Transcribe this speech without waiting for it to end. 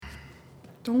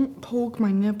Don't poke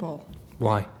my nipple.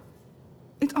 Why?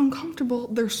 It's uncomfortable,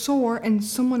 they're sore, and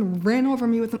someone ran over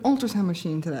me with an ultrasound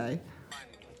machine today.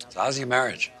 So how's your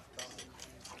marriage?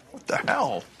 What the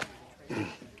hell?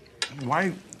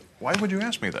 Why would you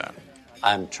ask me that?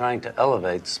 I'm trying to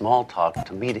elevate small talk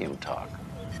to medium talk.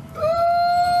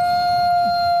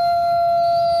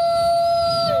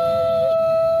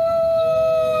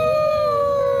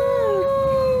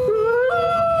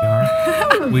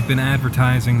 We've been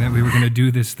advertising that we were going to do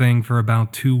this thing for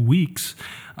about 2 weeks,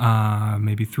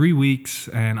 maybe 3 weeks,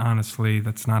 and honestly,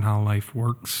 that's not how life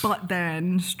works. But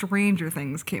then Stranger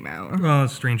Things came out.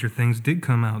 Stranger Things did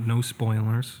come out, no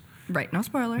spoilers. Right, no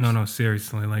spoilers. No,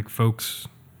 seriously, like, folks,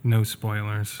 no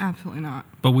spoilers. Absolutely not.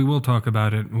 But we will talk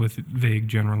about it with vague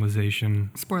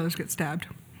generalization. Spoilers get stabbed.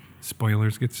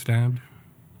 Spoilers get stabbed?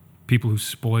 People who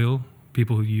spoil?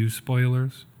 People who use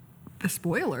spoilers? The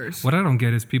spoilers? What I don't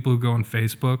get is people who go on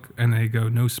Facebook and they go,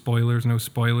 no spoilers, no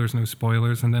spoilers, no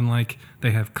spoilers, and then, like,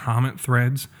 they have comment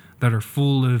threads that are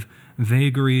full of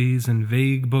vagaries and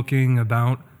vague booking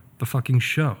about the fucking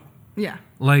show. Yeah.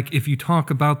 Like, if you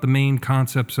talk about the main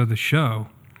concepts of the show,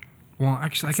 well,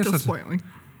 actually, I guess Still that's spoiling.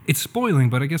 It's spoiling,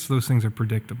 but I guess those things are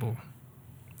predictable.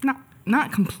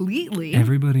 Not completely.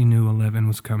 Everybody knew Eleven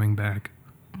was coming back.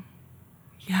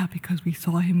 Yeah, because we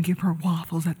saw him give her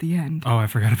waffles at the end. Oh, I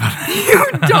forgot about that. You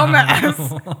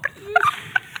dumbass.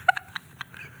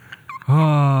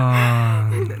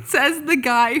 Oh. Says the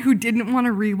guy who didn't want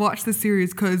to rewatch the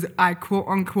series because I quote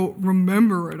unquote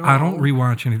remember it all. I don't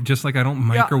rewatch any, just like I don't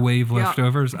microwave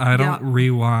leftovers. I don't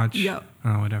rewatch. Yep.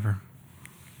 Oh, whatever.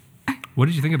 What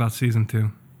did you think about season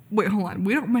 2? Wait, hold on.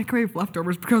 We don't microwave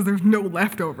leftovers because there's no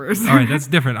leftovers. All right, that's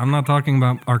different. I'm not talking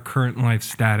about our current life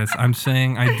status. I'm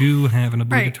saying I do have an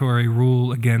obligatory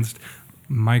rule against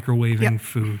microwaving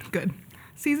food. Good.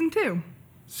 Season 2.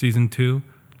 Season 2?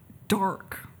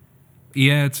 Dark.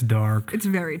 Yeah, it's dark. It's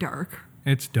very dark.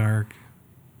 It's dark.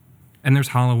 And there's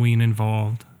Halloween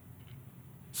involved.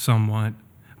 Somewhat.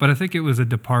 But I think it was a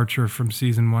departure from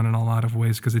season 1 in a lot of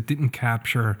ways because it didn't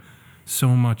capture so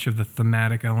much of the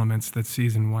thematic elements that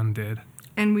season 1 did.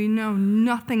 And we know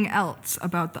nothing else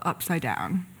about the Upside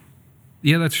Down.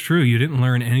 Yeah, that's true. You didn't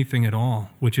learn anything at all,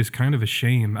 which is kind of a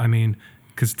shame. I mean,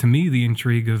 because to me, the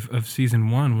intrigue of season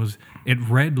 1 was it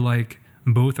read like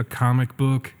both a comic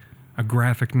book, a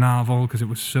graphic novel, because it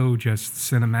was so just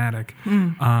cinematic,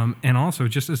 and also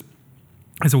just as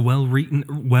a well-written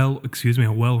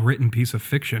piece of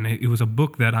fiction. It was a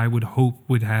book that I would hope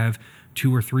would have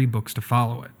 2 or 3 books to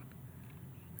follow it.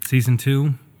 Season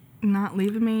 2? Not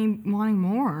leaving me wanting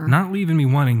more. Not leaving me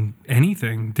wanting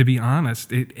anything, to be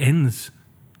honest. It ends,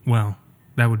 well,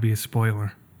 that would be a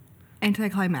spoiler.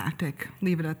 Anticlimactic.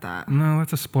 Leave it at that. No,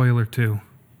 that's a spoiler too.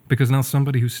 Because now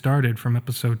somebody who started from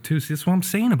episode 2, see, that's what I'm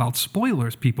saying about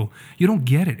spoilers, people. You don't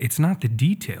get it. It's not the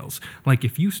details. Like,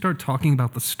 if you start talking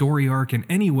about the story arc in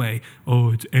any way,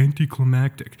 oh, it's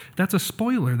anticlimactic, that's a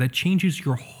spoiler that changes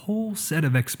your whole set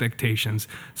of expectations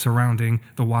surrounding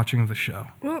the watching of the show.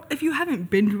 Well, if you haven't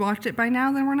binge-watched it by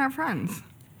now, then we're not friends.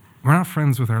 We're not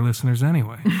friends with our listeners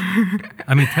anyway.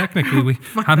 I mean, technically,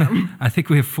 I think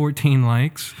we have 14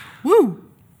 likes. Woo!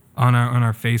 On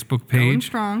our Facebook page. Going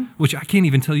strong. Which I can't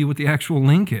even tell you what the actual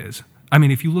link is. I mean,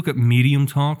 if you look at Medium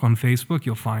Talk on Facebook,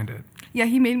 you'll find it. Yeah,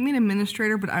 he made me an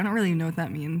administrator, but I don't really know what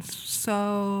that means.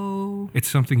 So... It's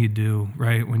something you do,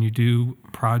 right? When you do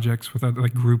projects with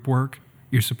like group work,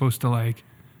 you're supposed to like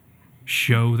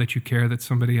show that you care that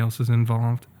somebody else is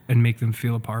involved and make them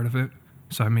feel a part of it.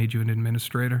 So I made you an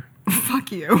administrator.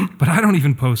 Fuck you. But I don't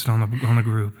even post on the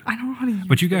group. I don't know how to use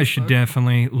But you guys Facebook. should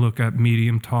definitely look at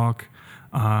Medium Talk.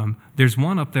 There's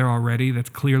one up there already that's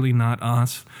clearly not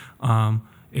us.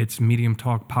 It's Medium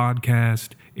Talk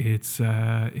Podcast. It's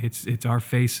our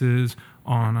faces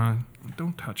on a...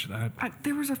 Don't touch that.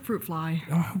 There was a fruit fly.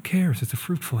 Oh, who cares? It's a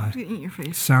fruit fly. You can eat your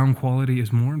face. Sound quality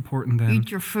is more important than...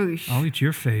 Eat your face. I'll eat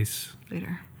your face.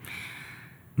 Later.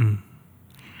 What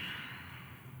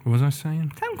was I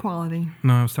saying? Sound quality.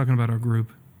 No, I was talking about our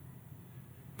group.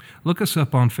 Look us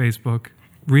up on Facebook.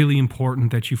 Really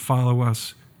important that you follow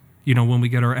us, you know, when we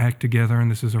get our act together and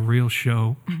this is a real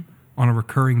show on a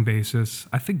recurring basis.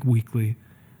 I think weekly.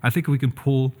 I think we can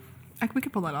pull... We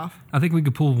could pull that off. I think we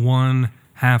could pull one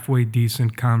halfway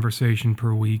decent conversation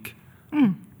per week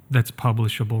that's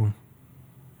publishable.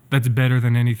 That's better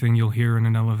than anything you'll hear in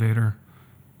an elevator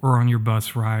or on your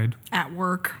bus ride. At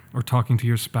work. Or talking to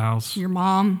your spouse. Your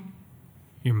mom.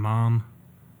 Your mom.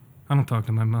 I don't talk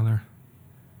to my mother.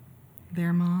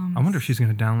 Their mom. I wonder if she's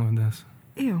going to download this.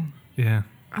 Ew. Yeah.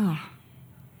 Ugh.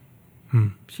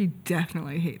 She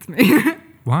definitely hates me.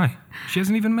 Why? She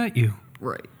hasn't even met you.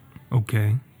 Right.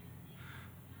 Okay.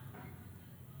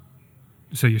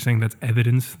 So you're saying that's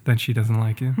evidence that she doesn't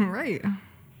like you? Right.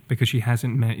 Because she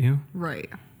hasn't met you? Right.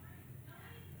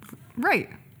 Right.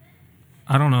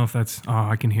 I don't know if that's... Oh,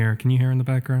 I can hear. Can you hear in the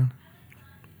background?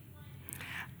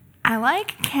 I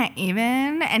can't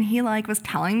even, and he was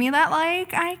telling me that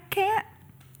I can't.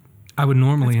 I would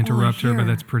normally That's all I interrupt her, but hear.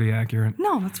 that's pretty accurate.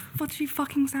 No, that's what she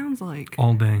fucking sounds like.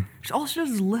 All day. All she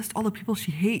does is list all the people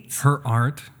she hates. Her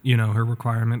art, her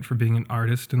requirement for being an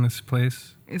artist in this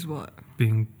place, Is what?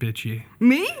 being bitchy.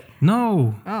 Me?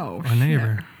 No. Oh, Our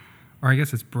neighbor. shit. Or I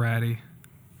guess it's Bratty.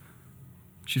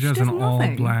 She does does an nothing.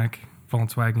 all-black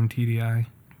Volkswagen TDI.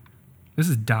 This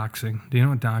is doxing. Do you know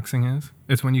what doxing is?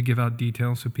 It's when you give out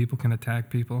details so people can attack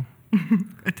people.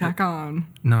 Attack on.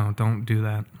 No, don't do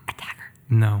that. Attacker.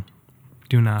 No,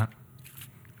 do not.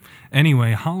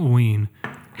 Anyway, Halloween.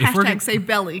 Hashtag say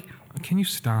belly. Can you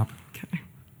stop? Okay.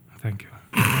 Thank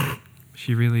you.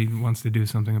 She really wants to do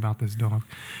something about this dog.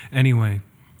 Anyway,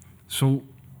 so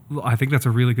I think that's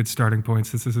a really good starting point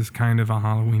since this is kind of a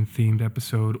Halloween-themed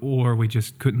episode, or we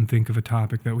just couldn't think of a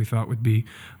topic that we thought would be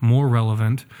more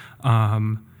relevant.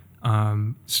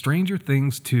 Stranger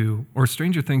Things 2, or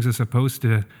Stranger Things is supposed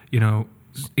to,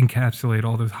 encapsulate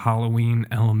all those Halloween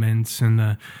elements and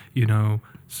the,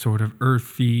 sort of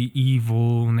earthy,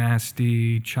 evil,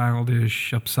 nasty,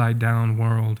 childish, upside-down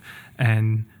world.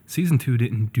 And season 2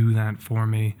 didn't do that for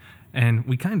me. And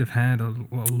we kind of had a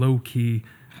low-key...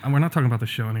 And we're not talking about the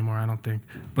show anymore, I don't think.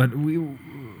 But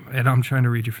and I'm trying to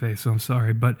read your face, so I'm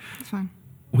sorry. But It's fine.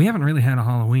 we haven't really had a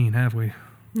Halloween, have we?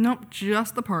 Nope,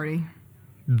 just the party.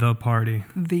 The party.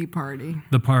 The party.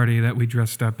 The party that we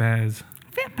dressed up as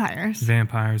Vampires.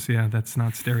 vampires. Yeah, that's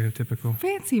not stereotypical.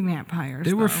 Fancy vampires.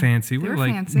 They were though. fancy. They We're were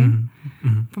like, fancy.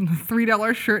 From the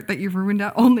 $3 shirt that you ruined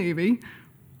at Old Navy.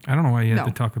 I don't know why you had No.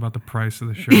 to talk about the price of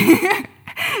the shirt.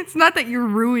 It's not that you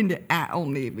ruined it at Old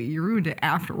Navy. You ruined it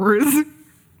afterwards.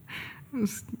 It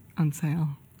was on sale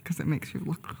because it makes you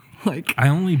look like... I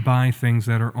only buy things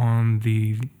that are on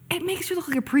the... It makes you look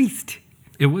like a priest.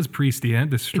 It was priesty. It had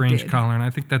this strange did. collar, and I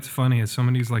think that's funny as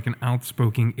somebody who's like an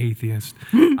outspoken atheist.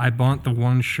 I bought the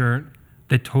one shirt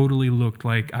that totally looked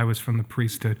like I was from the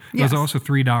priesthood. It was Yes. also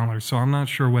 $3, so I'm not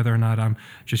sure whether or not I'm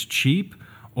just cheap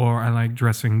or I like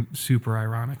dressing super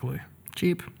ironically.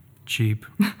 Cheap. Cheap.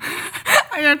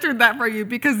 I answered that for you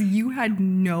because you had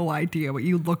no idea what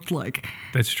you looked like.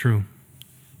 That's true.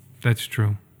 That's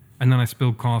true. And then I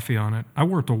spilled coffee on it. I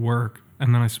wore it to work,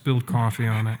 and then I spilled coffee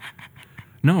on it.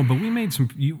 No, but we made some,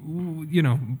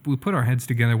 we put our heads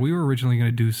together. We were originally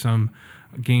going to do some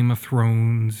Game of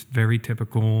Thrones, very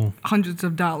typical. Hundreds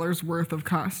of dollars worth of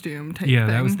costume type Yeah,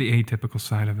 thing. that was the atypical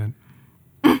side of it.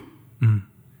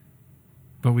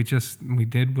 But we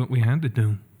did what we had to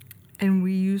do. And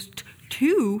we used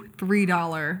two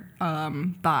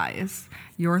 $3 buys.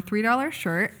 Your $3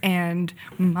 shirt and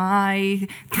my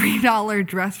 $3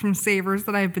 dress from Savers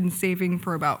that I've been saving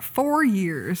for about 4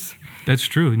 years. That's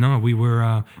true. No,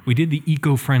 we did the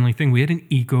eco-friendly thing. We had an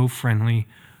eco-friendly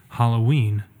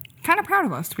Halloween. Kind of proud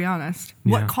of us, to be honest.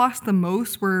 Yeah. What cost the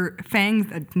most were fangs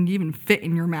that didn't even fit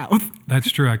in your mouth.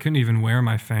 That's true. I couldn't even wear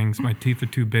my fangs. My teeth are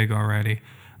too big already.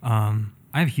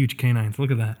 I have huge canines. Look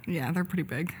at that. Yeah, they're pretty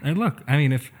big. And look, I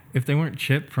mean, if they weren't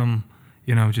chipped from,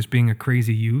 just being a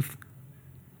crazy youth,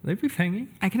 they'd be hanging.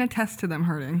 I can attest to them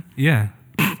hurting. Yeah.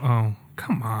 Oh,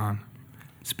 come on.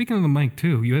 Speaking of the mic,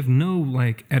 too, you have no,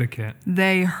 etiquette.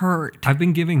 They hurt. I've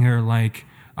been giving her,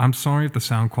 I'm sorry if the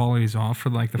sound quality is off for,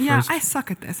 the Yeah, first... I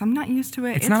suck at this. I'm not used to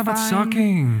it. It's not about fine.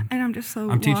 sucking. And I'm just so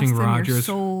I'm teaching lost in Rogers. your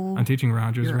soul. I'm teaching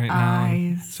Rogers your right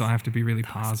eyes, now, so I have to be really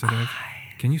positive. eyes.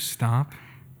 Can you stop?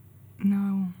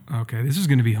 No. Okay, this is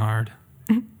going to be hard.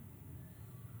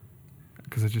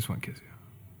 Because I just want to kiss you.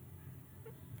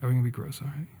 Are we going to be gross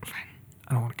already? Fine.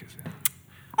 I don't want to kiss you.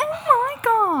 Oh my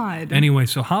God. Anyway,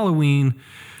 so Halloween,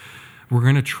 we're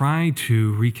going to try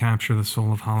to recapture the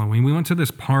soul of Halloween. We went to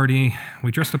this party.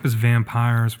 We dressed up as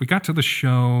vampires. We got to the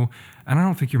show, and I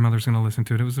don't think your mother's going to listen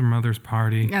to it. It was her mother's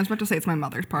party. Yeah, I was about to say it's my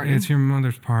mother's party. It's your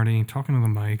mother's party. Talking to the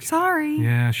mic. Sorry.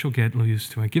 Yeah, she'll get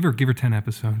used to it. Give her 10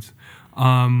 episodes.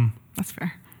 That's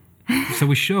fair. So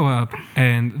we show up,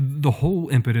 and the whole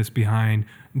impetus behind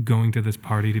going to this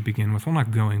party to begin with, well,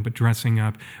 not going, but dressing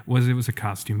up, was a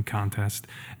costume contest.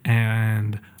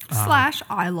 And Slash,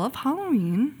 I love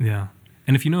Halloween. yeah.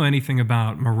 And if you know anything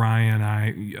about Mariah and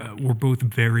I, we're both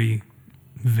very,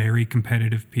 very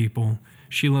competitive people.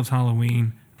 She loves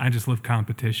Halloween. I just love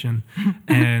competition.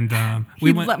 And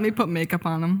He'd let me put makeup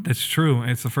on him. That's true.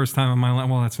 It's the first time in my life.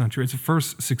 Well, that's not true. It's the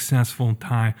first successful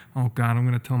time. Oh, God, I'm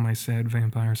going to tell my sad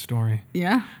vampire story.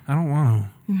 Yeah, I don't want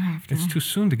to. you have to. It's too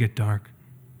soon to get dark.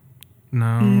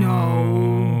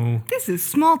 No. This is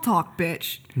small talk,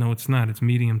 bitch. No, it's not. It's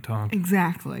medium talk.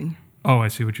 Exactly. Oh, I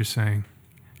see what you're saying.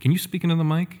 Can you speak into the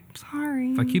mic?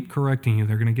 Sorry. If I keep correcting you,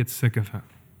 they're going to get sick of it.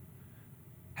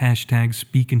 Hashtag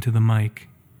speak into the mic.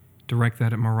 Direct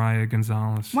that at Mariah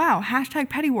Gonzalez. Wow, hashtag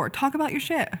Petty War. Talk about your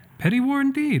shit. Petty War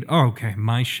indeed. Oh, okay,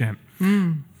 my shit.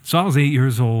 So I was 8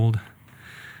 years old,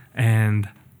 and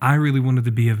I really wanted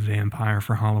to be a vampire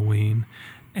for Halloween.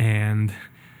 And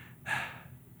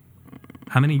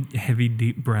how many heavy,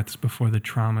 deep breaths before the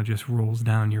trauma just rolls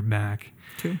down your back?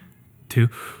 2. 2.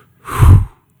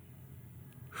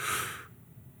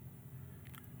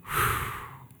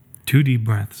 2 deep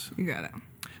breaths. You got it.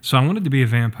 So I wanted to be a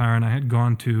vampire, and I had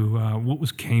gone to what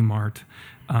was Kmart.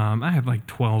 I had like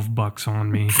 $12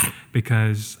 on me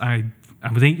because I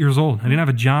was 8 years old. I didn't have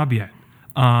a job yet.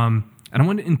 And I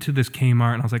went into this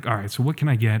Kmart, and I was like, all right, so what can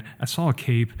I get? I saw a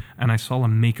cape, and I saw a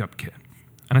makeup kit.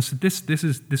 And I said, this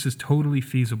is totally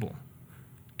feasible.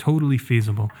 Totally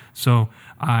feasible. So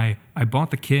I bought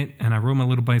the kit, and I rode my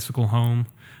little bicycle home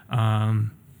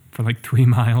for like 3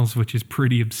 miles, which is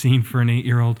pretty obscene for an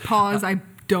 8-year-old. Pause. I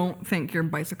don't think your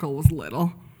bicycle was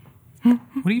little.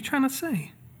 What are you trying to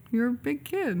say? You're a big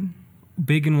kid.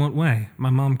 Big in what way? My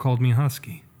mom called me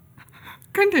husky.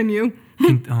 Continue.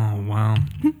 Oh, wow.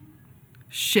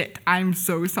 Shit, I'm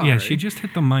so sorry. Yeah, she just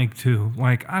hit the mic, too.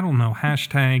 Like, I don't know,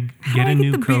 hashtag How get do I a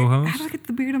new the beard- co-host. How do I get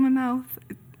the beard on my mouth?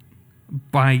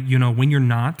 By, when you're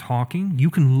not talking, you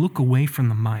can look away from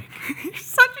the mic. You're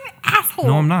such an asshole.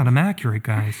 No, I'm not. I'm accurate,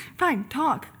 guys. Fine,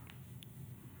 talk.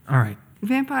 All right.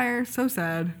 Vampire, so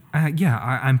sad.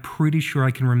 I'm pretty sure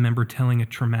I can remember telling a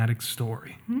traumatic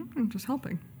story. I'm just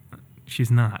helping.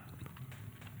 She's not.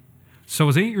 So I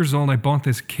was 8 years old. I bought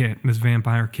this kit, this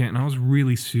vampire kit, and I was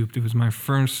really souped. It was my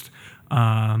first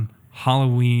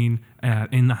Halloween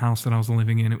in the house that I was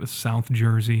living in. It was South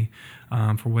Jersey,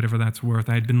 for whatever that's worth.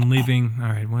 I had been living, all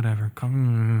right, whatever.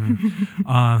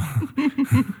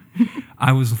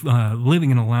 I was living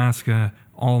in Alaska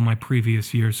all my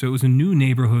previous years. So it was a new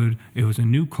neighborhood. It was a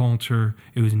new culture.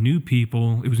 It was new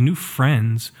people. It was new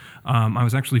friends. I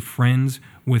was actually friends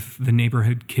with the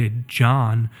neighborhood kid,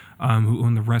 John, who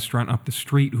owned the restaurant up the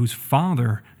street, whose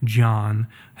father, John,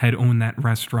 had owned that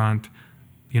restaurant,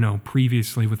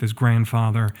 previously with his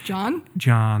grandfather. John?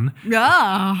 John.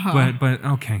 Yeah. But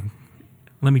okay.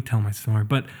 Let me tell my story.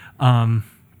 But was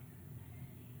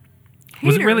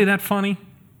it really that funny?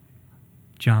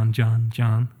 John.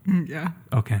 Yeah.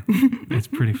 Okay. It's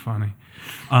pretty funny.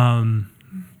 Wow.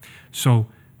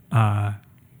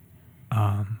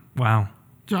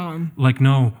 John. Like,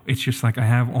 no, it's just like I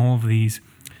have all of these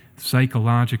I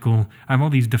have all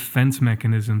these defense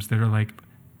mechanisms that are like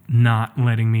not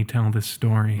letting me tell this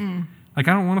story. Like,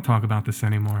 I don't want to talk about this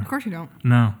anymore. Of course you don't.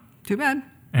 No. Too bad.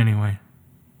 Anyway.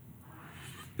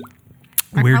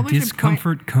 I Where probably should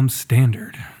discomfort comes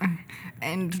standard.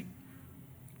 And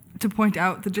to point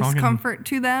out the discomfort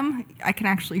to them, I can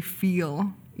actually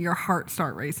feel your heart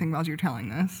start racing while you're telling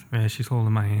this. Yeah, she's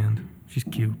holding my hand. She's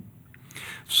cute.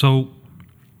 So,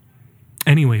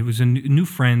 anyway, it was a new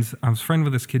friends. I was friend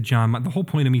with this kid, John. The whole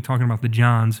point of me talking about the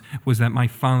Johns was that my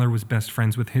father was best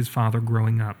friends with his father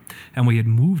growing up. And we had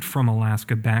moved from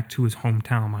Alaska back to his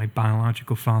hometown, my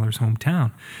biological father's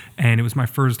hometown. And it was my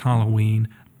first Halloween.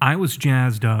 I was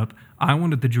jazzed up. I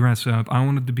wanted to dress up. I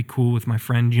wanted to be cool with my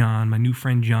friend John, my new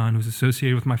friend John, who's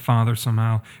associated with my father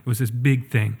somehow. It was this big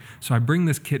thing. So I bring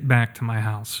this kit back to my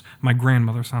house, my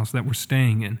grandmother's house that we're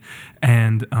staying in.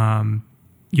 And,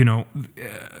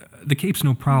 the cape's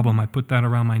no problem. I put that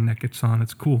around my neck. It's on.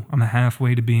 It's cool. I'm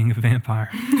halfway to being a vampire.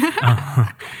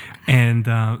 And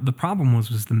the problem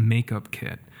was the makeup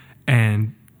kit.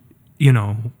 And,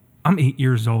 I'm 8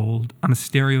 years old. I'm a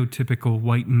stereotypical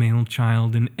white male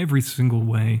child in every single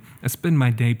way. I spend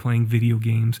my day playing video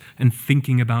games and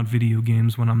thinking about video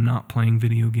games when I'm not playing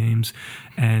video games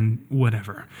and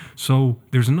whatever. So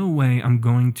there's no way I'm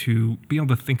going to be able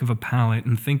to think of a palette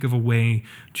and think of a way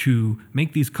to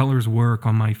make these colors work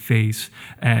on my face.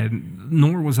 And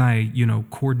nor was I,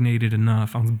 coordinated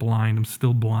enough. I was blind. I'm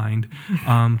still blind.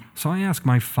 So I asked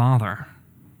my father,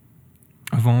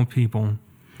 of all people,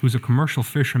 who's a commercial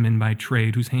fisherman by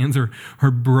trade, whose hands are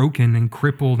broken and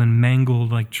crippled and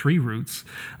mangled like tree roots,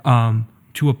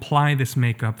 to apply this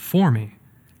makeup for me.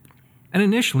 And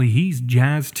initially, he's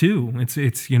jazzed too. It's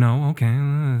okay,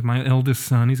 my eldest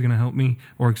son, he's going to help me,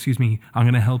 I'm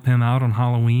going to help him out on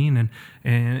Halloween, and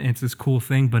it's this cool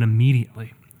thing. But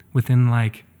immediately, within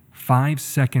like 5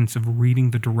 seconds of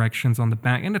reading the directions on the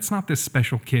back, and it's not this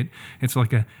special kit, it's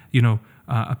like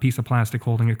a piece of plastic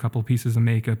holding a couple pieces of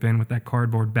makeup in with that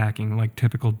cardboard backing, like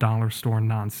typical dollar store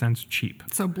nonsense cheap.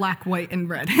 So black, white, and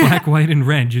red. Black, white, and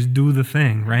red. Just do the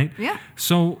thing, right? Yeah.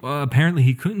 So apparently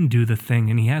he couldn't do the thing,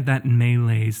 and he had that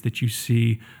melees that you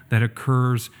see that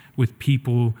occurs with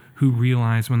people who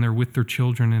realize when they're with their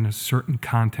children in a certain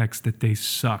context that they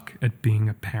suck at being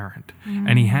a parent.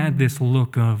 And he had this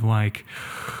look of like,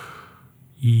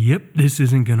 yep, this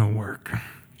isn't going to work.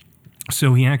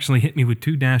 So he actually hit me with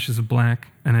 2 dashes of black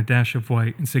and a dash of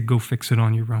white and said, go fix it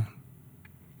on your own.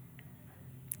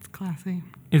 It's classy.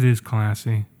 It is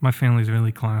classy. My family's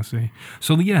really classy.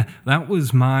 So yeah, that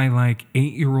was my like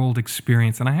 8-year-old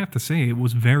experience. And I have to say it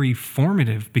was very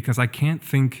formative because I can't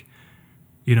think,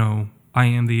 I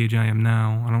am the age I am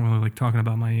now. I don't really like talking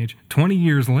about my age. 20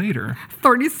 years later.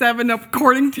 37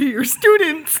 according to your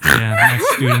students. Yeah, my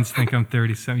students think I'm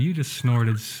 37. You just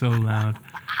snorted so loud.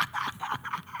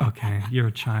 Okay, you're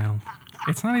a child.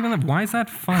 It's not even that. Why is that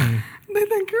funny? They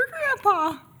think you're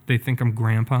grandpa. They think I'm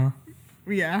grandpa?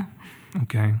 Yeah.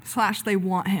 Okay. / they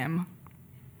want him.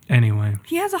 Anyway.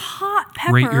 He has a hot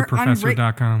pepper.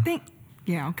 RateYourProfessor.com.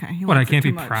 Yeah, okay. He What, I likes it can't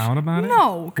too be much. proud about it?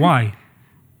 No. Why?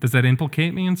 Does that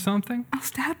implicate me in something? I'll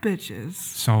stab bitches.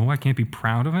 So I can't be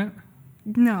proud of it?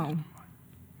 No.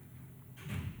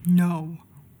 No.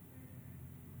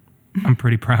 I'm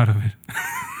pretty proud of it.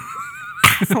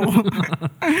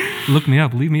 Look me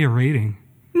up. Leave me a rating.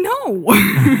 No.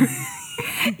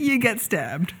 You get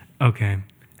stabbed. Okay.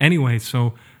 Anyway,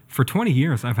 so for 20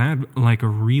 years, I've had like a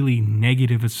really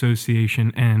negative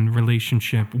association and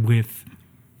relationship with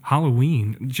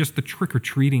Halloween, just the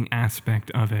trick-or-treating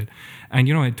aspect of it. And,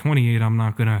 at 28, I'm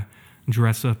not going to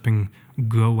dress up and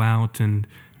go out and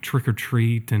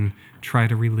trick-or-treat and try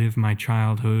to relive my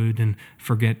childhood and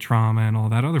forget trauma and all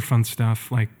that other fun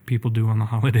stuff like people do on the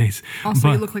holidays. Also,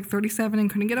 But- you look like 37 and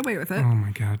couldn't get away with it. Oh, my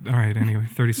God. All right, anyway,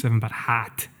 37, but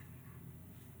hot.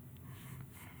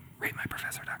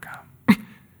 RateMyProfessor.com.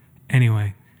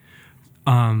 Anyway,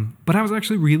 but I was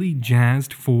actually really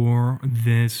jazzed for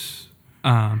this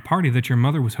party that your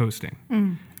mother was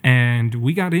hosting. And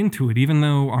we got into it, even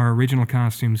though our original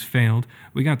costumes failed.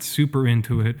 We got super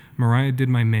into it. Mariah did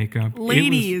my makeup.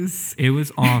 Ladies. It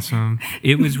was awesome.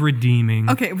 It was redeeming.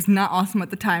 Okay, it was not awesome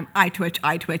at the time. I twitch.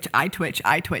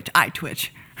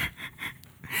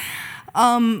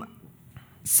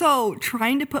 So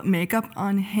trying to put makeup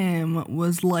on him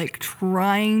was like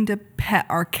trying to pet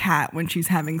our cat when she's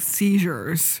having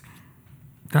seizures.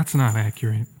 That's not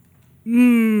accurate.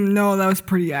 No, that was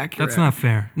pretty accurate. That's not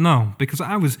fair. No, because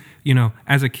I was,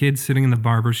 as a kid sitting in the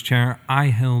barber's chair, I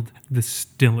held the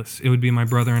stillest. It would be my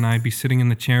brother and I'd be sitting in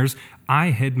the chairs.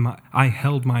 I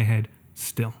held my head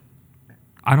still.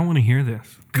 I don't want to hear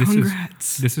this.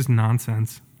 Congrats. This is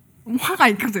nonsense.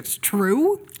 Why? Because it's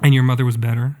true? And your mother was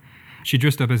better? She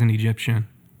dressed up as an Egyptian.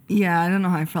 Yeah, I don't know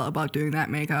how I felt about doing that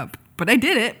makeup. But I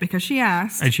did it because she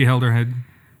asked. And she held her head.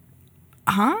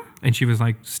 Huh? And she was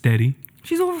like, steady.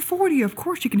 She's over 40. Of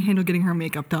course she can handle getting her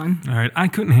makeup done. All right. I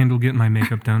couldn't handle getting my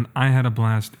makeup done. I had a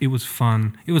blast. It was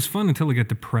fun. It was fun until it got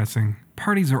depressing.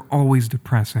 Parties are always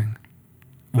depressing.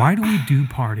 Why do we do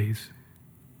parties?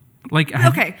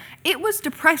 Okay, it was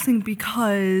depressing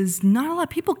because not a lot of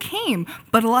people came,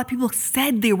 but a lot of people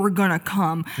said they were gonna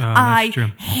come. I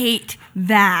true. hate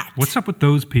that. What's up with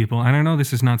those people? And I know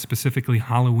this is not specifically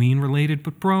Halloween related,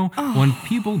 but bro, when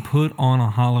people put on a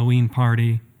Halloween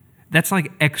party, that's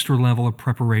like extra level of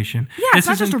preparation. Yeah, it's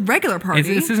not just a regular party.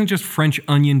 This isn't just French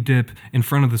onion dip in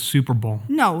front of the Super Bowl.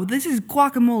 No, this is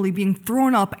guacamole being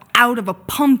thrown up out of a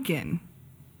pumpkin.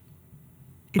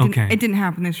 It didn't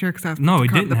happen this year because I was supposed to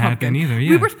carve the pumpkin. happen either, yeah.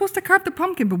 We were supposed to carve the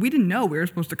pumpkin, but we didn't know we were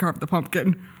supposed to carve the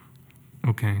pumpkin.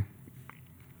 Okay.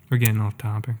 We're getting off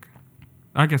topic.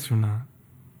 I guess we're not.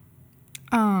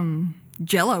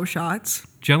 Jell-O shots.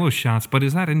 Jell-O shots, but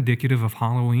is that indicative of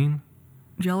Halloween?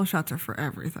 Jell-O shots are for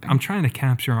everything. I'm trying to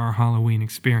capture our Halloween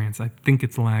experience. I think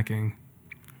it's lacking.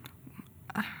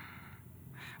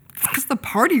 Because the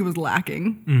party was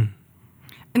lacking.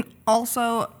 And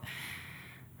also,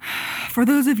 for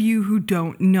those of you who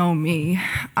don't know me,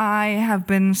 I have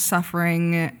been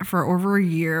suffering for over a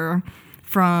year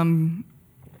from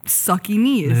sucky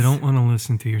knees. They don't want to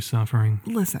listen to your suffering.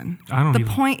 Listen, I don't the either.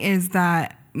 point is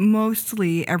that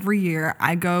mostly every year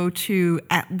I go to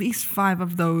at least 5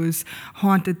 of those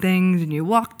haunted things, and you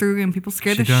walk through and people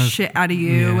scare She the does. shit out of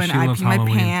you, Yeah, and she I loves pee my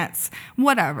Halloween. pants.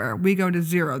 Whatever. We go to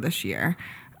 0 this year.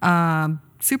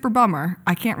 Super bummer.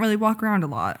 I can't really walk around a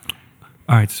lot.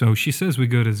 All right, so she says we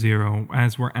go to 0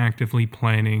 as we're actively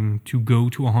planning to go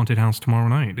to a haunted house tomorrow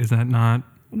night. Is that not?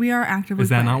 We are actively Is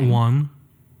that not planning. 1?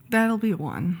 That'll be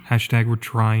 1. Hashtag we're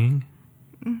trying.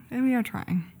 And we are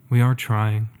trying. We are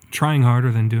trying. trying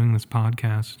harder than doing this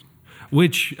podcast.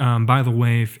 Which, by the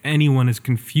way, if anyone is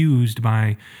confused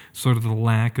by sort of the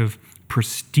lack of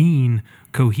pristine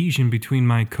cohesion between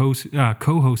my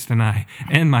co-host and I,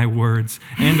 and my words,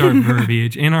 and our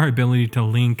verbiage, and our ability to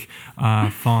link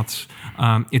thoughts,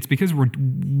 it's because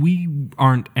we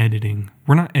aren't editing.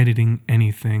 We're not editing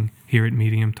anything here at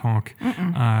Medium Talk.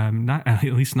 Not at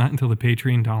least not until the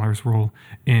Patreon dollars roll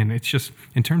in. It's just,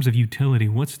 in terms of utility,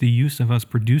 what's the use of us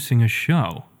producing a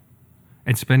show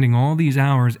and spending all these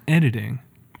hours editing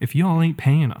if y'all ain't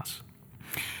paying us?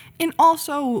 And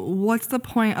also, what's the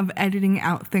point of editing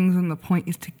out things when the point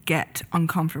is to get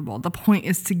uncomfortable? The point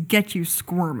is to get you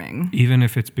squirming. Even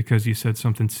if it's because you said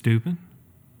something stupid?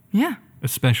 Yeah.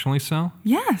 Especially so?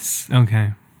 Yes.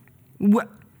 Okay.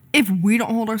 If we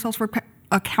don't hold ourselves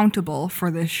accountable for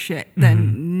this shit,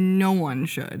 then no one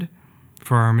should.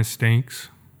 For our mistakes?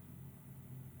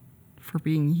 For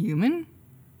being human?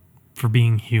 For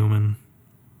being human.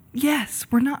 Yes,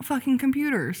 we're not fucking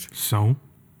computers. So?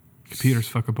 Computers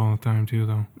fuck up all the time too,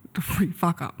 though. We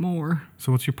fuck up more.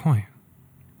 So what's your point?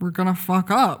 We're gonna fuck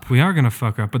up. We are gonna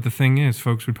fuck up, but the thing is,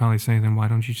 folks would probably say, then why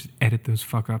don't you just edit those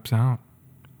fuck ups out?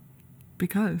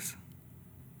 Because?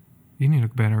 You need a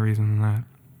better reason than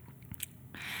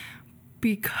that.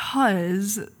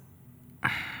 Because...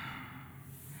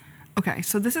 Okay,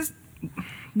 so this is...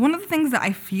 One of the things that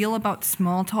I feel about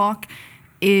small talk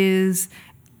is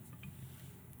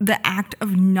the act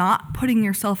of not putting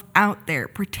yourself out there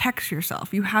protects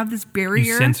yourself. You have this barrier.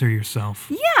 You censor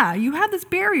yourself. Yeah, you have this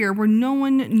barrier where no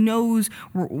one knows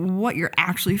what you're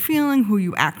actually feeling, who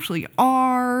you actually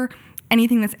are,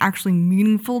 anything that's actually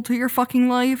meaningful to your fucking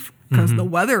life, because the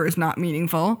weather is not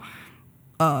meaningful.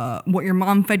 What your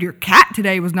mom fed your cat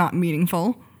today was not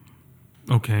meaningful.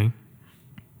 Okay.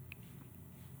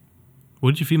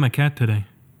 What did you feed my cat today?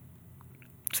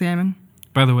 Salmon.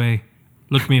 By the way,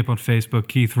 look me up on Facebook,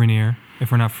 Keith Rainier,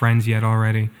 if we're not friends yet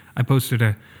already. I posted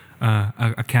a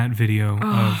cat video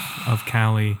of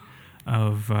Callie,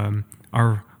 of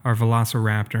our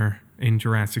velociraptor in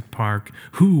Jurassic Park,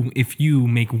 who, if you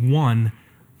make one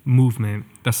movement,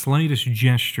 the slightest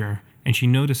gesture, and she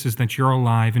notices that you're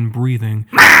alive and breathing.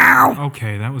 Meow!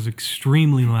 Okay, that was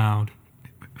extremely loud.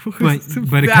 But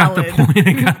it got the point.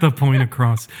 It got the point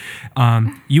across.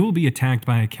 You will be attacked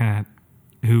by a cat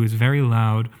who is very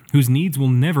loud, whose needs will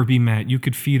never be met. You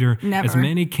could feed her as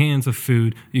many cans of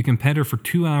food. You can pet her for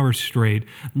 2 hours straight.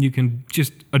 You can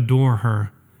just adore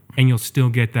her, and you'll still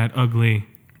get that ugly...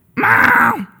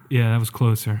 Meow! Yeah, that was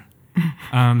closer.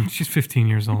 She's 15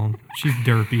 years old. She's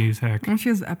derpy as heck. And she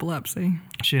has epilepsy.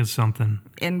 She has something.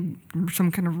 And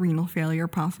some kind of renal failure,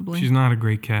 possibly. She's not a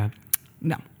great cat.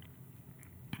 No.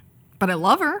 But I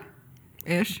love her.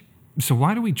 Ish. So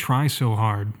why do we try so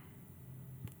hard?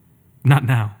 Not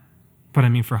now, but I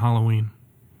mean for Halloween.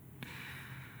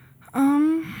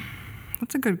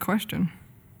 That's a good question.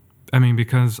 I mean,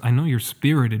 because I know you're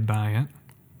spirited by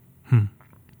it.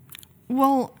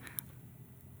 Well,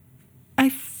 I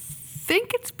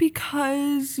think it's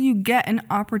because you get an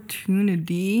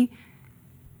opportunity.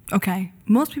 Okay,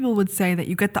 most people would say that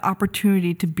you get the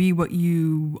opportunity to be what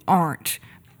you aren't,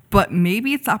 but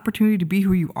maybe it's the opportunity to be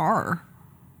who you are.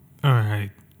 All right.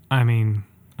 I mean,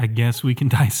 I guess we can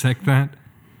dissect that.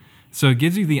 So it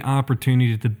gives you the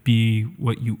opportunity to be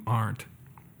what you aren't.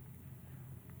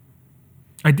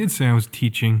 I did say I was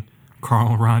teaching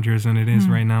Carl Rogers, and it is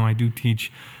right now. I do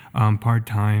teach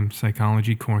part-time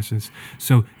psychology courses.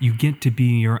 So you get to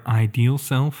be your ideal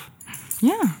self.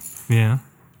 Yeah. Yeah.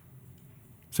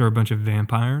 So we're a bunch of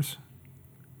vampires.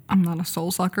 I'm not a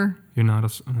soul sucker. You're not a...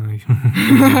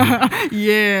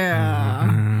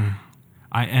 Yeah.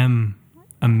 I am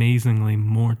amazingly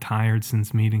more tired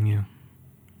since meeting you.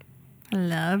 I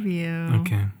love you.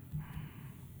 Okay.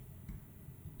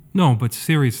 No, but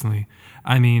seriously,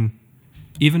 I mean,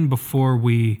 even before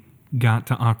we got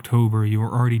to October, you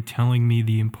were already telling me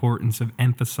the importance of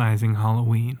emphasizing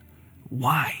Halloween.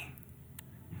 Why?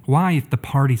 Why if the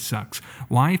party sucks?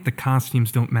 Why if the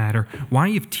costumes don't matter? Why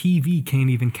if TV can't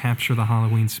even capture the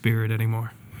Halloween spirit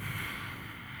anymore?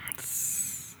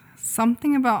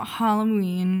 Something about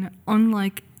Halloween,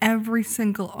 unlike every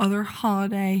single other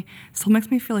holiday, still makes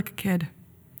me feel like a kid.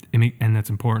 And that's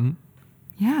important?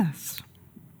 Yes.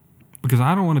 Because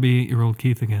I don't want to be 8-year-old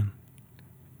Keith again.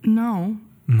 No.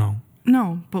 No.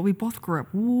 No, but we both grew up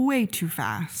way too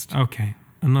fast. Okay.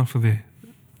 Enough of the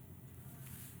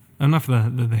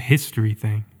history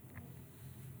thing.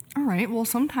 All right, well,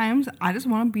 sometimes I just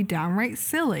want to be downright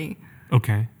silly.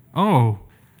 Okay. Oh,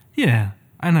 yeah.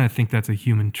 And I think that's a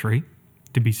human trait,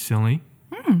 to be silly.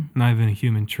 Not even a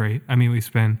human trait. I mean, we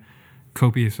spend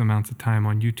copious amounts of time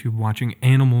on YouTube watching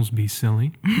animals be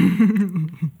silly.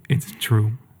 It's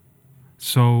true.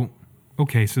 So,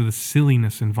 okay, so the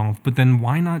silliness involved. But then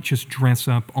why not just dress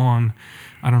up on,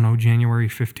 I don't know, January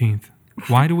 15th?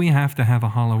 Why do we have to have a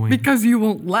Halloween? Because you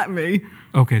won't let me.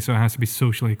 Okay, so it has to be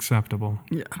socially acceptable.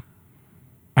 Yeah.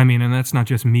 I mean, and that's not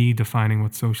just me defining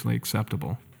what's socially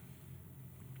acceptable.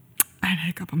 I had a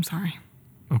hiccup, I'm sorry.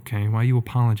 Okay, why are you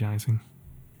apologizing?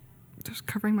 Just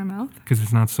covering my mouth? Because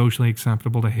it's not socially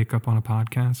acceptable to hiccup on a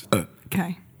podcast?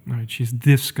 Okay. All right, she's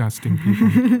disgusting,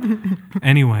 people.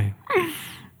 Anyway,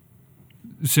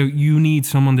 so you need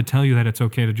someone to tell you that it's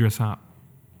okay to dress up.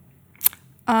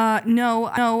 No,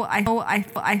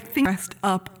 I think dressed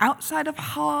up outside of a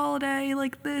holiday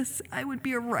like this, I would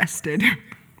be arrested.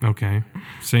 Okay,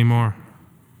 say more.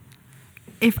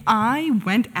 If I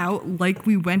went out like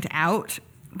we went out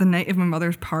the night of my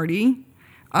mother's party,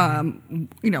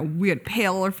 we had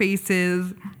paler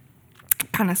faces,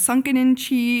 kind of sunken in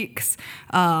cheeks,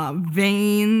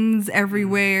 veins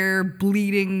everywhere,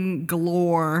 bleeding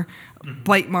galore,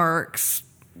 bite marks,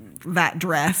 that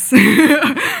dress.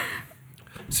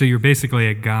 So you're basically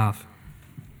a goth.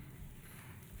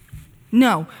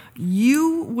 No,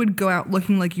 you would go out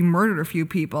looking like you murdered a few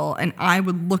people, and I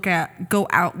would go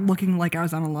out looking like I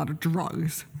was on a lot of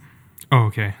drugs. Oh,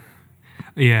 okay.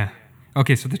 Yeah.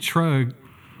 Okay, so the shrug,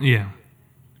 yeah.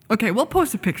 Okay, we'll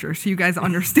post a picture so you guys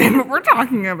understand what we're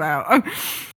talking about.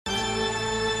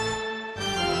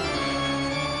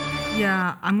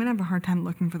 Yeah, I'm gonna have a hard time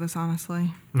looking for this,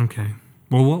 honestly. Okay.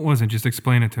 Well, what was it? Just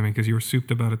explain it to me, because you were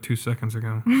souped about it 2 seconds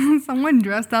ago. Someone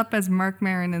dressed up as Marc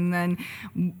Maron, and then...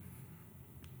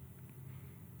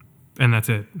 And that's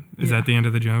it? Is that the end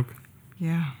of the joke?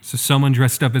 Yeah. So someone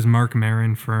dressed up as Marc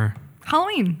Maron for...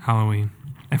 Halloween.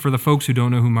 And for the folks who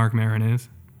don't know who Marc Maron is,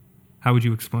 how would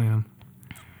you explain him?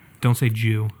 Don't say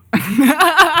Jew.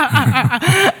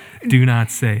 Do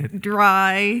not say it.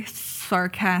 Dry,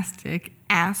 sarcastic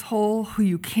asshole who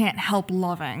you can't help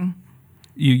loving.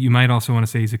 You might also want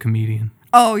to say he's a comedian.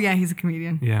 Oh, yeah, he's a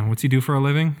comedian. Yeah, what's he do for a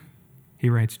living? He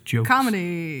writes jokes.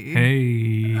 Comedy.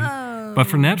 Hey. Oh. But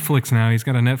for Netflix now, he's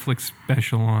got a Netflix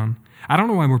special on. I don't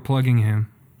know why we're plugging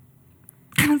him.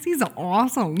 Because he's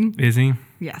awesome. Is he?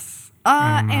 Yes.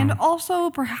 And also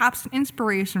perhaps an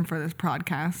inspiration for this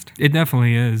podcast. It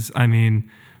definitely is. I mean,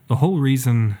 the whole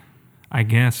reason, I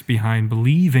guess, behind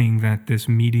believing that this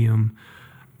medium,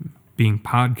 being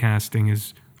podcasting,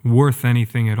 is worth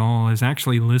anything at all is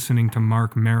actually listening to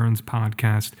Marc Maron's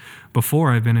podcast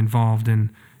before I've been involved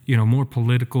in, more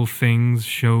political things,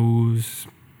 shows,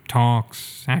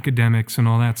 talks, academics, and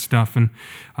all that stuff. And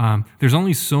there's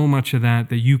only so much of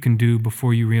that you can do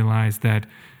before you realize that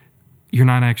you're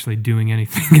not actually doing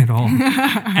anything at all.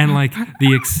 And like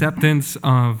the acceptance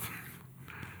of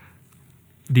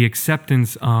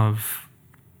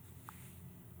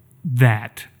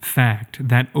that fact,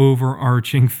 that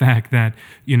overarching fact that,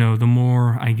 the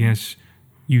more, I guess,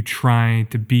 you try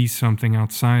to be something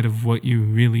outside of what you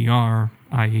really are,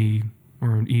 i.e.,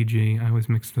 or e.g., I always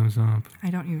mix those up. I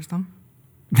don't use them.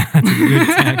 That's a good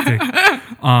tactic.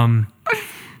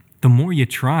 The more you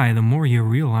try, the more you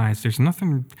realize there's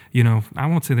nothing, I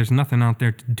won't say there's nothing out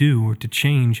there to do or to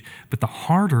change, but the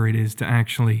harder it is to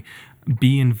actually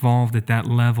be involved at that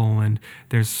level. And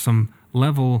there's some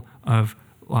level of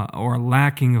or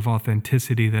lacking of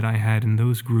authenticity that I had in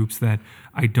those groups that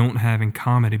I don't have in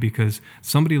comedy, because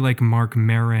somebody like Marc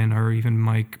Maron or even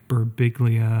Mike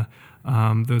Birbiglia,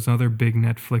 those other big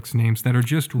Netflix names that are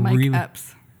just really...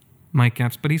 Mike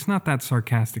Epps, but he's not that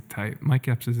sarcastic type. Mike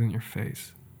Epps is in your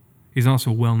face. He's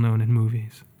also well known in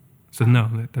movies. So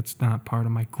no, that's not part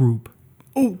of my group.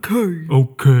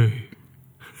 Okay.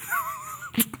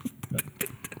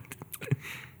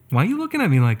 Why are you looking at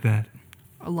me like that?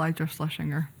 Elijah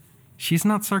Schlesinger. She's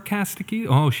not sarcastic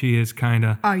either. Oh, she is kind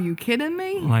of. Are you kidding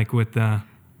me? Like with the...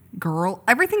 Girl,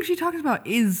 everything she talks about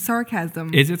is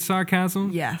sarcasm. Is it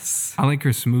sarcasm? Yes. I like her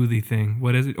smoothie thing.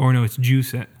 What is it? Or no, it's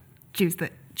juice it. Juice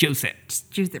it. Juice it.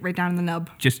 Just juice it right down in the nub.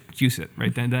 Just juice it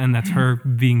right then. And that's her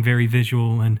being very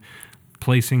visual and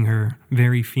placing her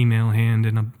very female hand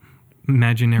in an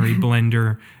imaginary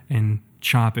blender and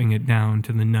chopping it down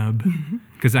to the nub.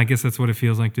 Because I guess that's what it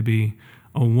feels like to be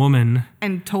a woman.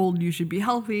 And told you should be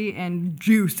healthy and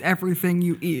juice everything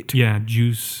you eat. Yeah,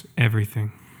 juice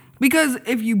everything. Because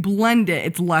if you blend it,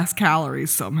 it's less calories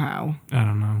somehow. I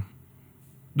don't know.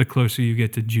 The closer you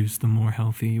get to juice, the more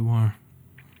healthy you are.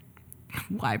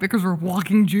 Why? Because we're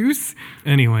walking juice?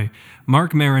 Anyway,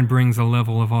 Marc Maron brings a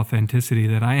level of authenticity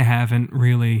that I haven't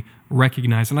really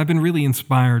recognized. And I've been really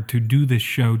inspired to do this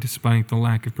show despite the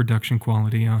lack of production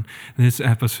quality on this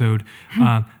episode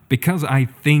because I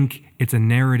think It's a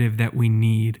narrative that we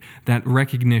need, that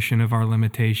recognition of our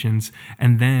limitations,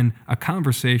 and then a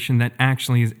conversation that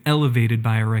actually is elevated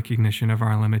by a recognition of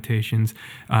our limitations.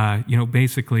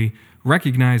 Basically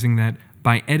recognizing that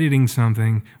by editing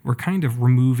something, we're kind of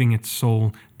removing its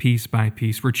soul piece by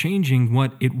piece. We're changing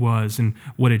what it was, and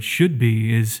what it should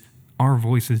be is our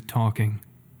voices talking.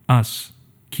 Us.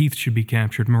 Keith should be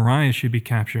captured. Mariah should be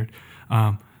captured.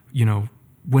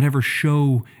 Whatever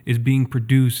show is being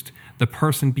produced, the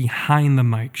person behind the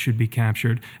mic should be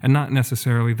captured, and not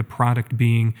necessarily the product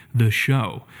being the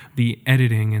show. The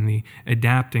editing and the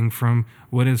adapting from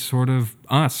what is sort of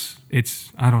us.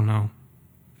 I don't know.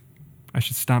 I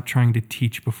should stop trying to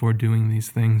teach before doing these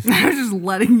things. I was just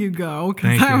letting you go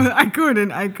because I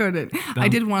couldn't. I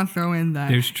did want to throw in that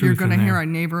There's truth you're going to in hear there. our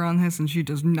neighbor on this, and she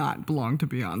does not belong to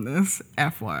be on this.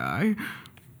 FYI.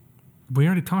 We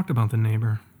already talked about the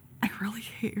neighbor. I really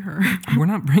hate her. We're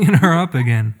not bringing her up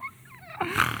again.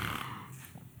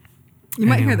 You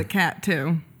might hear Anyway. the cat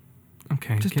too.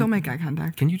 Okay. Just don't make eye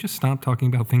contact. Can you just stop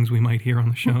talking about things we might hear on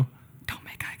the show? Don't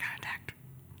make eye contact.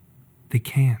 They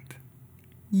can't.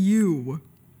 You.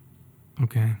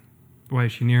 Okay. Why,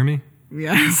 is she near me?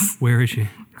 Yes. Where is she?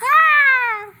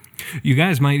 You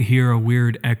guys might hear a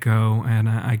weird echo, and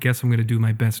I guess I'm going to do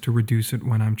my best to reduce it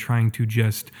when I'm trying to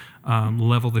just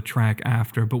level the track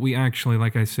after. But we actually,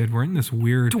 like I said, we're in this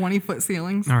weird... 20-foot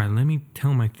ceilings. All right, let me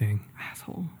tell my thing.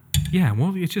 Asshole. Yeah,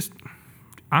 well, it's just...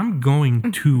 I'm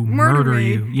going to Murder murder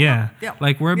me. you. Yeah. Yep.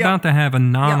 Like, we're Yep. about to have a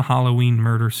non-Halloween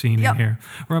murder scene Yep. in here.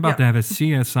 We're about Yep. to have a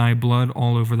CSI blood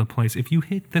all over the place. If you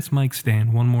hit this mic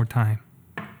stand one more time,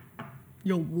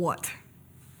 You'll what?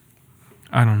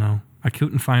 I don't know. I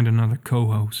couldn't find another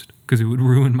co-host because it would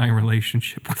ruin my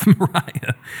relationship with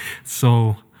Mariah.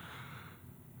 So,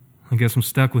 I guess I'm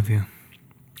stuck with you.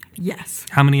 Yes.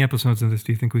 How many episodes of this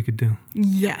do you think we could do?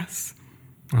 Yes.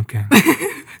 Okay.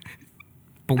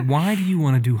 But why do you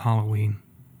want to do Halloween?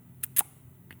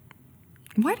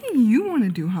 Why do you want to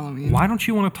do Halloween? Why don't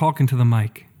you want to talk into the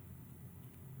mic?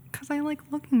 Because I like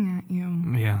looking at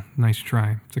you. Yeah, nice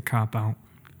try. It's a cop-out.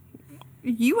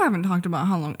 You haven't talked about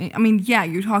Halloween. I mean, yeah,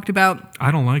 you talked about...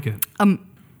 I don't like it.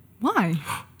 Why?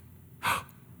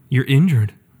 You're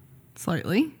injured.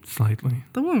 Slightly. Slightly.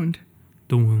 The wound.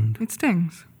 The wound. It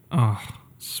stings. Ugh.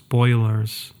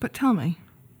 Spoilers. But tell me.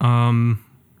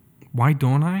 Why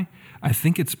don't I? I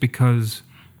think it's because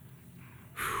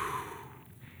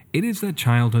it is that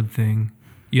childhood thing.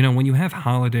 You know, when you have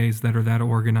holidays that are that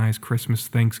organized, Christmas,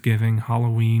 Thanksgiving,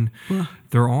 Halloween,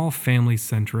 they're all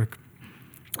family-centric.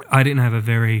 I didn't have a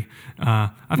very...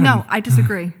 I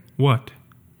disagree. What?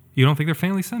 You don't think they're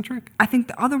family-centric? I think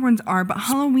the other ones are, but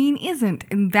Halloween isn't,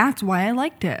 and that's why I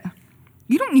liked it.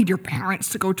 You don't need your parents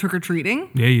to go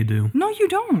trick-or-treating. Yeah, you do. No, you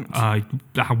don't.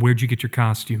 Where'd you get your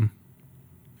costume?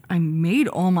 I made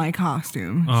all my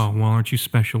costumes. Oh, well, aren't you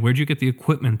special? Where'd you get the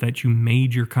equipment that you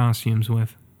made your costumes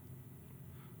with?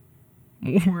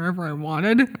 Wherever I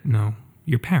wanted. No,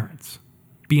 your parents.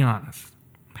 Be honest.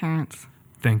 Parents.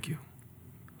 Thank you.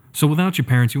 So without your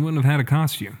parents, you wouldn't have had a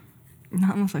costume.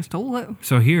 Not unless I stole it.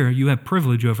 So here, you have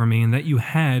privilege over me in that you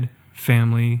had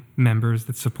family members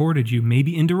that supported you,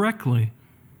 maybe indirectly,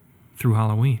 through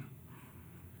Halloween.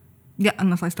 Yeah,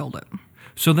 unless I stole it.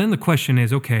 So then the question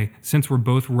is, okay, since we're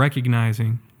both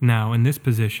recognizing now in this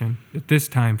position, at this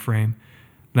time frame,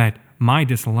 that my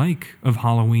dislike of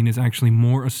Halloween is actually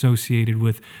more associated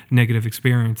with negative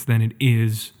experience than it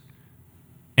is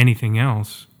anything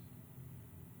else,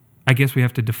 I guess we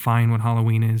have to define what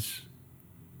Halloween is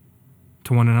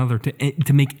to one another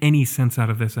to make any sense out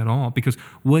of this at all. Because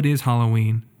what is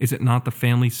Halloween? Is it not the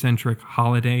family-centric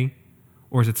holiday,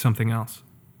 or is it something else?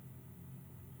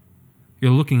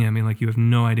 You're looking at me like you have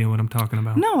no idea what I'm talking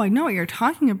about. No, I know what you're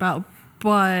talking about,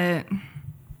 but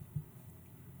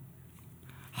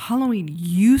Halloween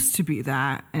used to be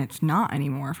that, and it's not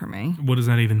anymore for me. What does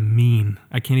that even mean?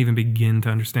 I can't even begin to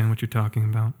understand what you're talking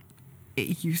about.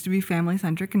 It used to be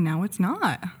family-centric, and now it's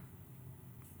not.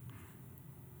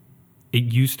 It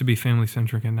used to be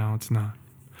family-centric, and now it's not.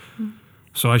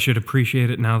 So I should appreciate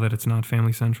it now that it's not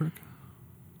family-centric?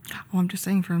 Well, I'm just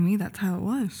saying for me, that's how it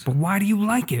was. But why do you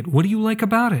like it? What do you like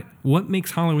about it? What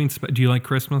makes Halloween special? Do you like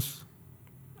Christmas?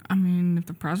 I mean, if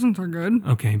the presents are good.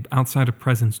 Okay, outside of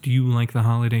presents, do you like the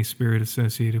holiday spirit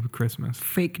associated with Christmas?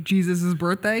 Fake Jesus'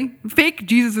 birthday? Fake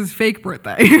Jesus' fake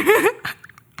birthday.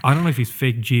 I don't know if he's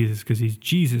fake Jesus, because he's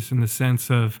Jesus in the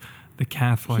sense of the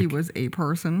Catholic. He was a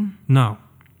person. No,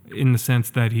 in the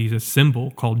sense that he's a symbol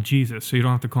called Jesus. So you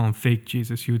don't have to call him fake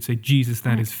Jesus. You would say Jesus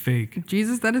that is fake.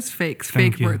 Jesus, that is fake's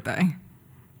Thank fake you. birthday.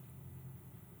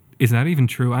 Is that even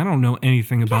true? I don't know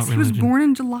anything about Yes, he religion. was born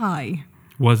in July.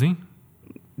 Was he?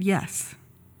 Yes.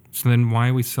 So then why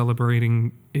are we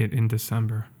celebrating it in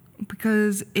December?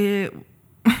 Because the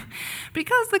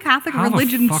Catholic How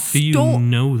religion the fuck do you stole.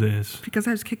 know this? Because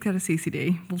I was kicked out of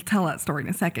CCD. We'll tell that story in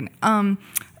a second.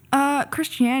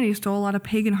 Christianity stole a lot of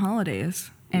pagan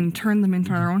holidays and turned them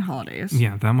into their own holidays.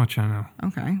 Yeah, that much I know.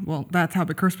 Okay, well, that's how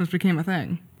Christmas became a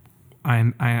thing.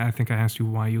 I think I asked you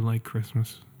why you like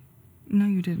Christmas. No,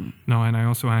 you didn't. No, and I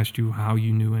also asked you how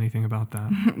you knew anything about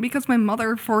that. Because my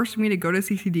mother forced me to go to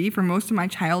CCD for most of my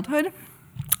childhood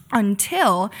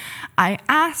until I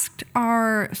asked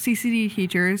our CCD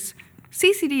teachers.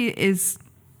 CCD is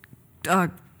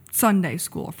Sunday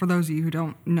school, for those of you who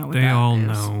don't know what that is. They all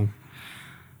know.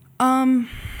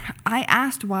 I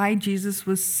asked why Jesus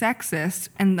was sexist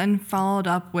and then followed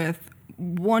up with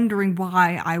wondering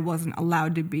why I wasn't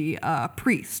allowed to be a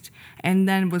priest, and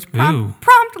then was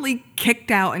promptly kicked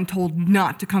out and told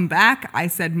not to come back. I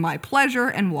said my pleasure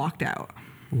and walked out.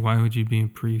 Why would you be a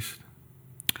priest?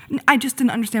 I just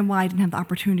didn't understand why I didn't have the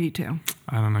opportunity to.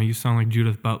 I don't know. You sound like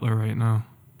Judith Butler right now.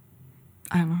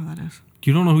 I don't know who that is.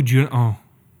 You don't know who Judith...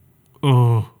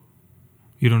 Oh.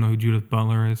 You don't know who Judith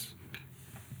Butler is?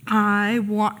 I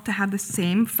want to have the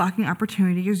same fucking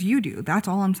opportunity as you do. That's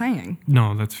all I'm saying.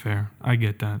 No, that's fair. I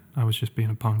get that. I was just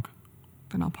being a punk.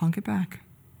 Then I'll punk it back.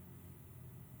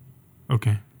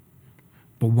 Okay.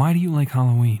 But why do you like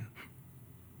Halloween?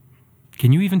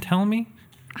 Can you even tell me?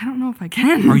 I don't know if I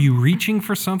can. Are you reaching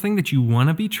for something that you want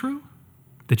to be true?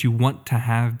 That you want to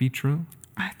have be true?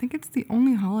 I think it's the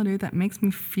only holiday that makes me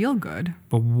feel good.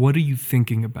 But what are you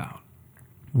thinking about?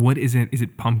 What is it? Is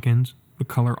it pumpkins? The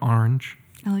color orange?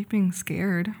 I like being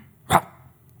scared. That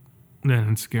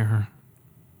didn't scare her.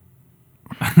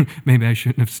 Maybe I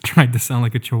shouldn't have tried to sound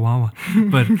like a chihuahua.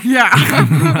 But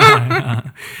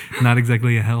Yeah. not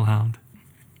exactly a hellhound.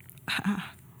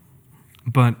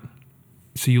 But,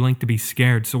 so you like to be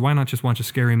scared. So why not just watch a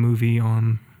scary movie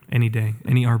on any day,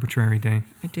 any arbitrary day?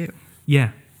 I do.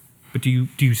 Yeah. But do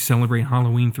you celebrate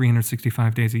Halloween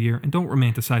 365 days a year? And don't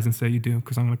romanticize and say you do,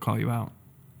 because I'm going to call you out.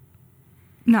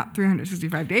 Not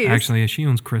 365 days. Actually, yeah, she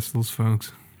owns crystals,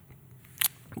 folks.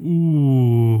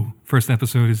 Ooh. First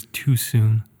episode is too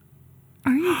soon.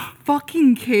 Are you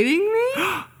fucking kidding me?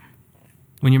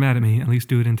 When you're mad at me, at least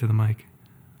do it into the mic.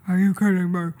 Are you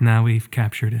kidding me? Now we've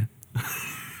captured it.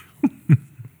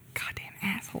 Goddamn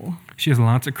asshole. She has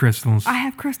lots of crystals. I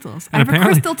have crystals. I have a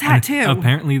crystal tattoo.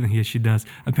 Apparently, yes, she does.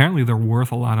 Apparently, they're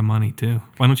worth a lot of money, too.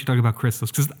 Why don't you talk about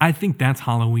crystals? Because I think that's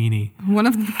Halloween-y. One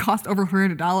of them cost over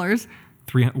 $300.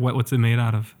 What's it made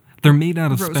out of? They're made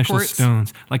out of Rose special quartz.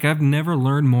 stones. Like, I've never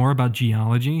learned more about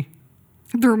geology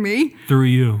Through me? through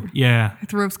you. Yeah.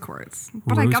 It's rose quartz.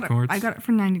 But Rose I got quartz? it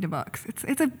for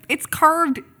 $90. It's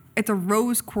carved. It's a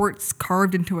rose quartz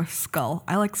carved into a skull.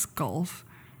 I like skulls.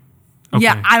 Okay.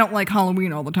 Yeah, I don't like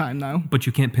Halloween all the time though. But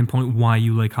you can't pinpoint why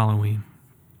you like Halloween.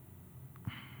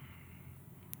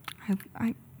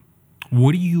 I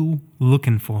What are you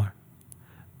looking for?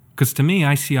 Because to me,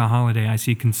 I see a holiday. I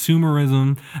see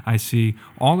consumerism. I see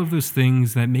all of those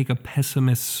things that make a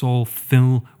pessimist soul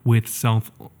fill with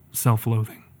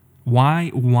self-loathing.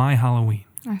 Why Halloween?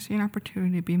 I see an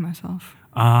opportunity to be myself.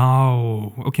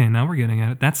 Oh, okay. Now we're getting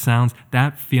at it. That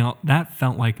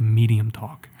felt like medium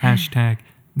talk. Hashtag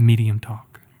medium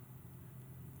talk.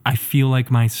 I feel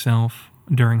like myself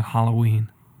during Halloween.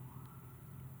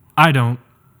 I don't.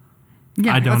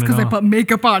 Yeah, I don't that's because at I all. put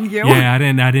makeup on you. Yeah, I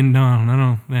didn't know.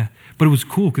 No. Yeah. But it was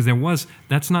cool because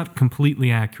that's not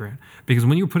completely accurate. Because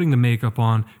when you were putting the makeup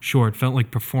on, sure, it felt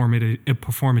like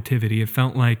performativity. It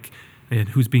felt like,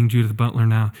 who's being Judith Butler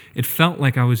now? It felt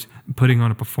like I was putting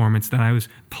on a performance, that I was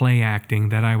play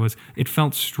acting, it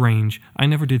felt strange. I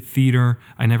never did theater.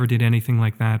 I never did anything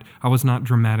like that. I was not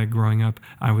dramatic growing up.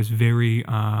 I was very,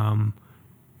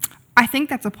 I think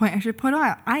that's a point I should put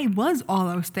on. I was all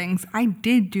those things. I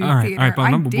did do theater.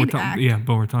 but I did act. Yeah,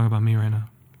 but we're talking about me right now.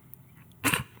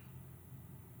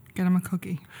 Get him a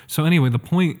cookie. So anyway, the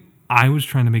point I was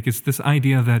trying to make is this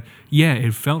idea that, yeah,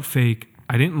 it felt fake.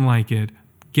 I didn't like it.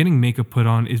 Getting makeup put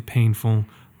on is painful.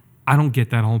 I don't get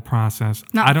that whole process.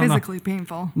 Not I don't physically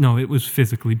painful. No, it was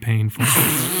physically painful.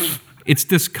 It's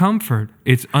discomfort.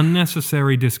 It's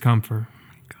unnecessary discomfort.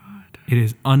 God. It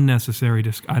is unnecessary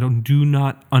do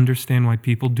not understand why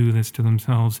people do this to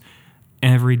themselves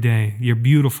every day. You're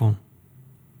beautiful.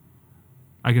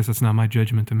 I guess that's not my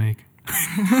judgment to make.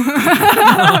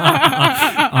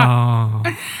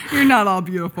 You're not all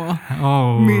beautiful.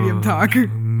 Oh, Medium talk.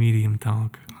 Medium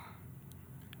talk.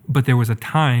 But there was a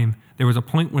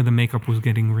point where the makeup was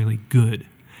getting really good,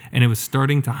 and it was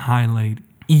starting to highlight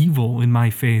evil in my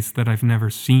face that I've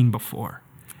never seen before.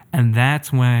 And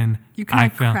that's when You kind I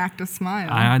of felt cracked a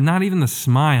smile. not even the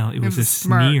smile. It was a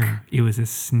smirk. sneer. It was a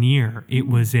sneer. It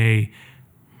was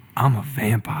I'm a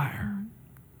vampire.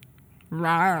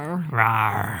 Rawr.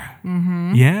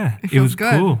 Rawr. Yeah, it feels was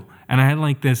good. cool. And I had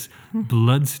like this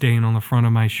blood stain on the front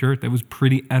of my shirt that was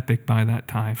pretty epic by that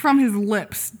time. From his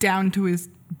lips down to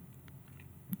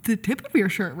the tip of your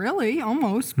shirt, really,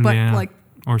 almost, but Yeah, like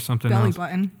or something belly else.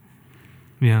 button.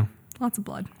 Yeah. Lots of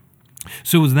blood.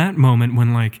 So it was that moment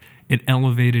when like it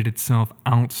elevated itself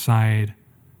outside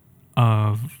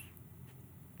of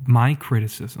my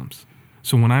criticisms.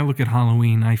 So when I look at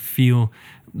Halloween, I feel,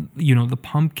 the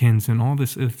pumpkins and all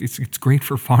this. It's great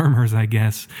for farmers, I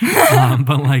guess.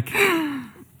 But like,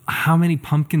 how many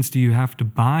pumpkins do you have to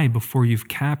buy before you've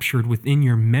captured within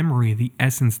your memory the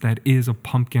essence that is a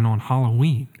pumpkin on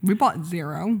Halloween? We bought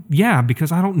 0. Yeah,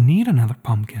 because I don't need another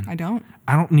pumpkin. I don't.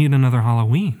 I don't need another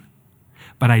Halloween.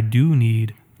 But I do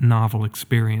need novel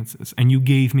experiences. And you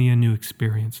gave me a new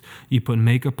experience. You put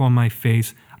makeup on my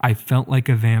face. I felt like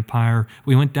a vampire.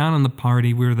 We went down on the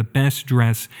party. We were the best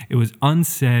dressed. It was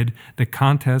unsaid. The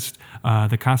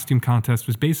costume contest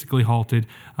was basically halted.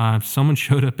 Someone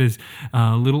showed up as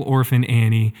little orphan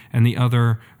Annie and the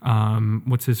other,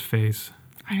 what's his face?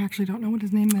 I actually don't know what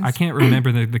his name is. I can't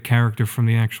remember the character from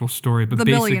the actual story, but The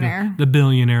basically billionaire. the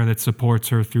billionaire that supports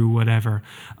her through whatever.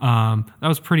 That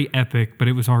was pretty epic, but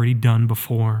it was already done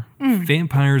before.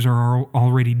 Vampires are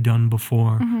already done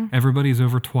before. Everybody's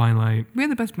over Twilight. We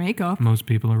had the best makeup. Most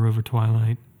people are over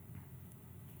Twilight.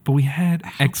 But we had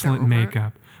excellent over it.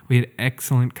 makeup. We had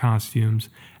excellent costumes,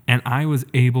 and I was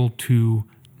able to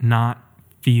not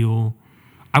feel...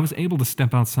 I was able to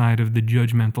step outside of the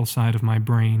judgmental side of my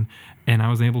brain, and I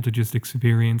was able to just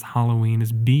experience Halloween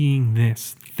as being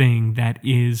this thing that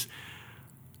is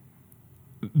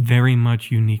very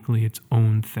much uniquely its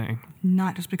own thing.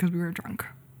 Not just because we were drunk.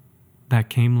 That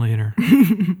came later.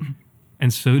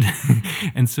 And so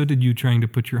did you trying to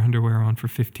put your underwear on for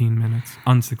 15 minutes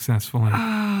unsuccessfully.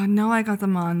 No, I got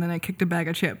them on, then I kicked a bag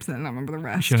of chips, and I don't remember the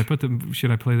rest. Should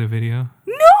I play the video?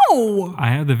 No!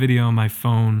 I have the video on my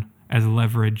phone as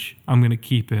leverage. I'm going to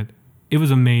keep it. It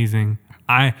was amazing.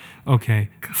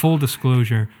 Full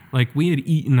disclosure, like we had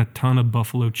eaten a ton of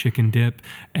buffalo chicken dip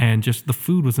and just the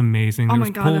food was amazing. Oh There my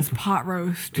was God, this pot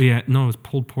roast. Yeah, no, it was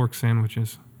pulled pork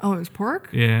sandwiches. Oh, it was pork?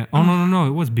 Yeah. Oh, no,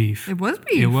 it was beef. It was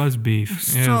beef? It was beef.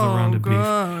 Yeah, it was a round of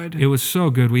good. beef. It was so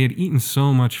good. We had eaten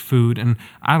so much food, and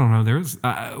I don't know,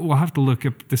 we'll have to look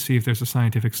up to see if there's a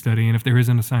scientific study, and if there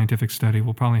isn't a scientific study,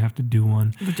 we'll probably have to do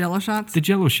one. The Jell-O shots? The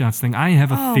Jell-O shots thing, I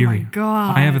have a Oh theory. my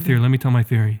God. I have a theory. Let me tell my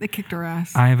theory. They kicked our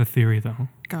ass. I have a theory, though.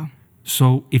 Go.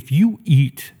 So if you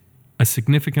eat a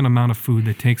significant amount of food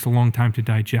that takes a long time to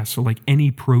digest, so like any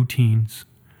proteins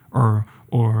or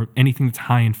anything that's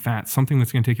high in fat, something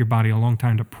that's going to take your body a long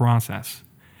time to process,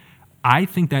 I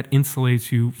think that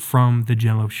insulates you from the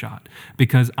Jell-O shot.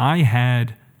 Because I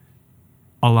had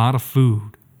a lot of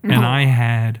food and I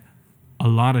had a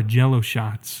lot of Jell-O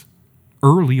shots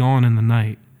early on in the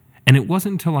night. And it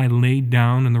wasn't until I laid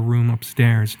down in the room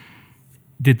upstairs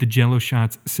did the Jell-O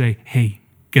shots say, hey,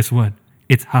 guess what?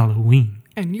 It's Halloween.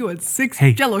 And you had 6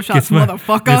 Hey, Jell-O shots, guess what?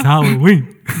 motherfucker. It's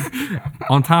Halloween.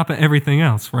 On top of everything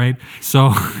else, right?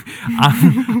 So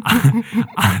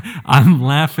I'm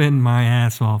laughing my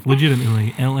ass off,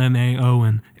 legitimately.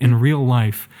 LMAO in real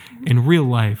life. In real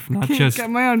life, not Can't just...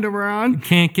 get my underwear on.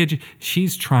 Can't get you.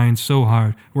 She's trying so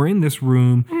hard. We're in this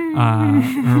room.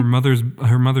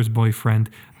 Her mother's boyfriend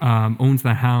owns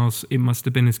the house. It must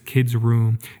have been his kid's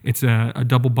room. It's a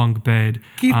double bunk bed.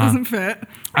 Keith doesn't fit.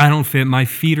 I don't fit. My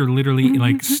feet are literally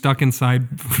like stuck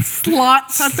inside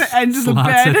Slots at the end of the slots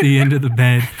bed. at the end of the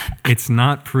bed. It's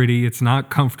not pretty. It's not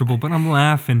comfortable. But I'm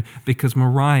laughing because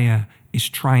Mariah is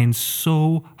trying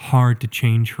so hard to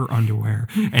change her underwear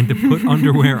and to put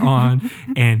underwear on.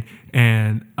 And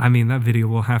I mean, that video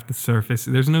will have to surface.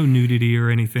 There's no nudity or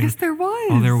anything. Yes, there was.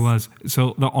 Oh, there was.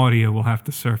 So the audio will have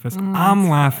to surface. I'm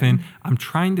laughing. I'm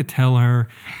trying to tell her,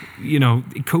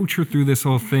 coach her through this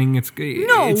whole thing. It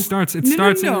starts at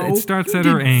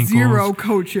her ankles. Zero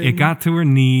coaching. It got to her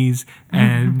knees,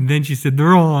 and then she said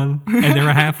they're on, and they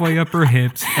were halfway up her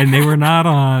hips, and they were not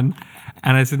on.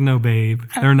 And I said, no, babe,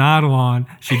 they're not on.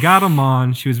 She got them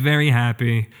on. She was very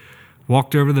happy.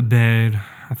 Walked over to the bed.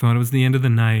 I thought it was the end of the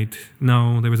night.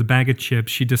 No, there was a bag of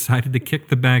chips. She decided to kick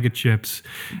the bag of chips,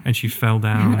 and she fell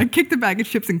down. I kicked the bag of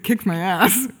chips and kicked my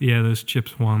ass. Yeah, those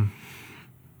chips won.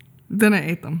 Then I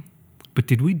ate them. But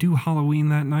did we do Halloween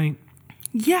that night?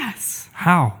 Yes.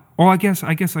 How? Oh, I guess I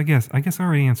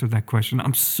already answered that question.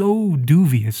 I'm so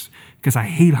dubious because I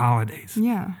hate holidays.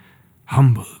 Yeah.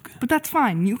 Humbug. But that's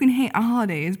fine. You can hate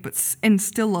holidays and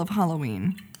still love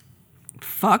Halloween.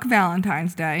 Fuck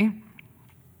Valentine's Day.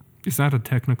 Is that a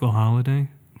technical holiday?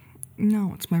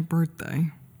 No, it's my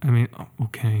birthday. I mean,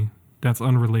 okay. That's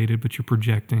unrelated, but you're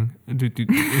projecting. Yes,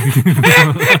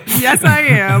 I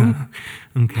am.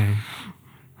 Okay.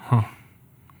 Huh.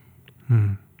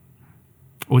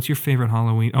 What's your favorite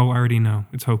Halloween? Oh, I already know.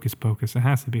 It's Hocus Pocus. It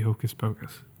has to be Hocus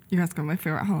Pocus. You're asking what my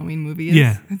favorite Halloween movie is?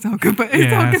 Yeah. It's Hocus Pocus. It's it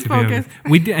has Hocus to be Pocus.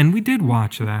 We did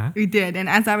watch that. We did. And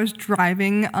as I was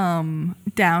driving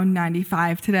down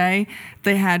 95 today,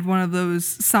 they had one of those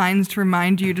signs to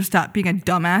remind you to stop being a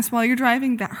dumbass while you're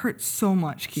driving. That hurts so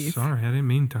much, Keith. Sorry, I didn't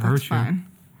mean to hurt That's you. fine.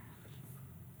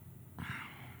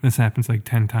 This happens like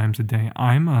 10 times a day.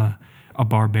 I'm a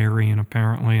barbarian,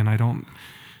 apparently, and I don't...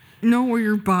 Know where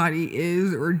your body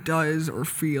is or does or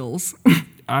feels.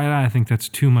 I think that's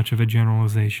too much of a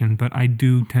generalization, but I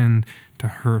do tend to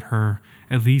hurt her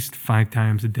at least 5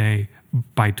 times a day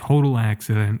by total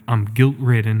accident. I'm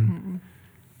guilt-ridden.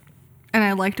 And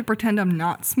I like to pretend I'm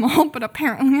not small, but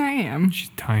apparently I am.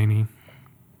 She's tiny.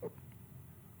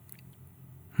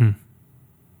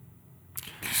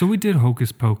 So we did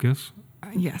Hocus Pocus.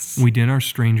 Yes. We did our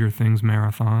Stranger Things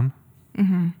marathon.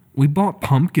 We bought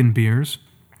pumpkin beers.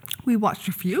 We watched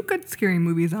a few good scary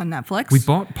movies on Netflix. We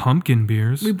bought pumpkin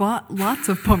beers. We bought lots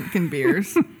of pumpkin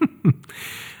beers.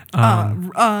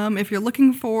 If you're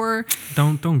looking for...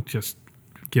 Don't just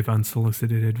give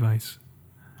unsolicited advice.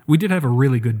 We did have a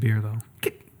really good beer, though.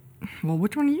 Well,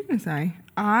 which one are you going to say?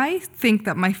 I think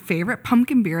that my favorite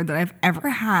pumpkin beer that I've ever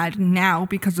had now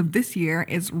because of this year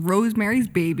is Rosemary's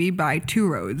Baby by Two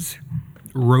Roads.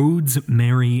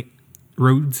 Rosemary's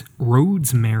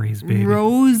Baby.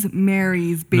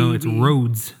 Rosemary's Baby. No, it's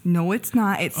Rhodes. No, it's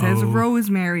not. It says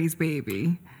Rosemary's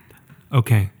Baby.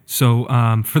 Okay, so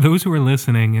for those who are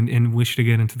listening and wish to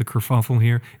get into the kerfuffle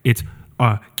here, it's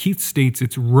Keith states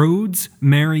it's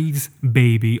Rosemary's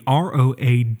Baby,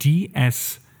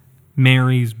 ROADS,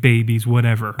 Mary's Babies,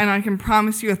 whatever. And I can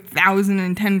promise you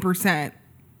 1,010%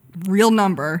 real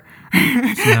number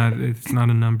It's not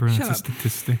a number, Shut it's a up.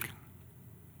 statistic.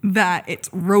 that it's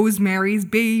Rosemary's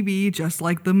Baby, just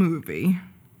like the movie.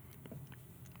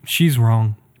 She's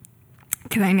wrong.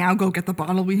 Can I now go get the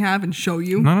bottle we have and show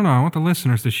you? No, I want the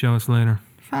listeners to show us later.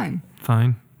 Fine.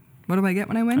 Fine. What do I get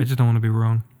when I I win? just don't want to be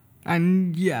wrong.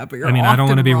 Yeah, but you're I mean, I don't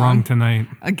want to be wrong often tonight.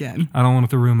 Again. I don't want it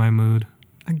to ruin my mood.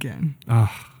 Again. Ugh,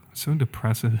 so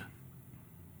depressive.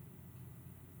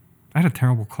 I had a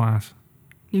terrible class.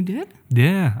 You did?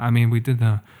 Yeah, I mean, we did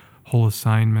the whole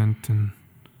assignment, and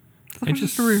That it was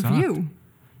just just a review.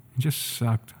 It just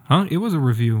sucked. Huh? It was a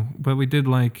review, but we did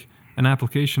like an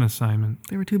application assignment.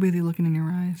 They were too busy looking in your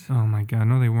eyes. Oh my God,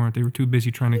 no, they weren't. They were too busy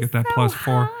trying to get that so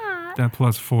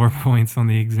 +4 points on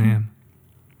the exam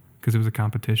because it was a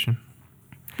competition.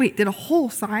 Wait, did a whole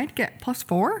side get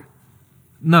 +4?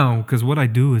 No, because what I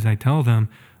do is I tell them,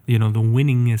 the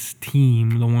winningest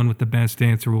team, the one with the best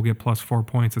answer, will get +4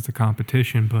 points. It's a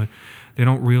competition, but they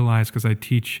don't realize because I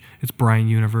teach. It's Bryant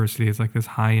University. It's like this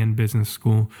high-end business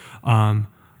school. I'm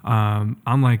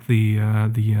like the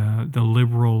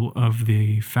liberal of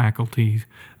the faculty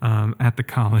at the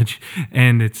college,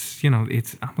 and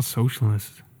I'm a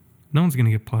socialist. No one's gonna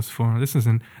get +4. This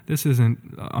isn't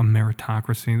a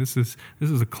meritocracy. This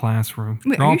is a classroom.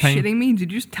 Wait, They're are all you paying- shitting me?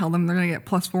 Did you just tell them they're going to get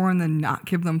 +4 and then not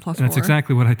give them +4? That's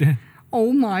exactly what I did.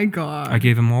 Oh my God. I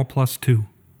gave them all +2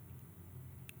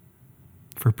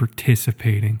 for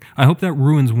participating. I hope that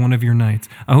ruins one of your nights.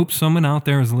 I hope someone out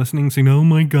there is listening saying, oh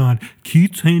my God,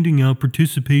 Keith's handing out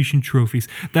participation trophies.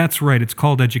 That's right, it's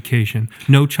called education.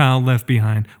 No child left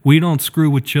behind. We don't screw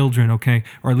with children, okay?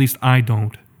 Or at least I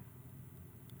don't.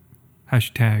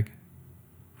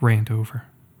 #rant over.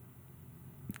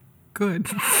 Good.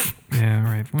 Yeah,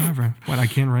 right, whatever. What, I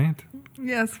can't rant?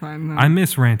 Yes, fine. Then. I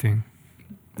miss ranting.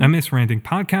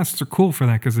 Podcasts are cool for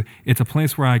that because it's a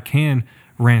place where I can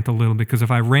rant a little, because if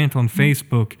I rant on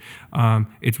Facebook,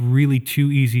 it's really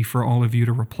too easy for all of you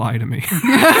to reply to me.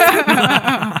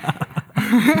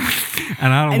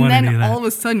 And I don't want any of And then that. all of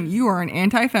a sudden, you are an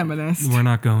anti-feminist. We're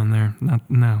not going there.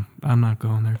 No, I'm not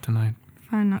going there tonight.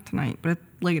 Fine, not tonight, but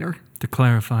later. To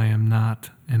clarify, I'm not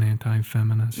an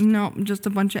anti-feminist. No, just a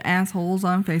bunch of assholes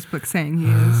on Facebook saying he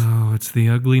is. Oh, it's the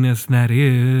ugliness that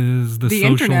is the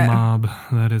social internet. mob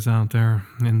that is out there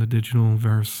in the digital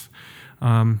verse.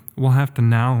 We'll have to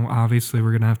now, obviously,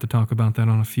 we're going to have to talk about that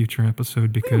on a future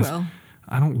episode because will.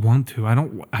 I don't want to.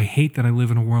 I hate that I live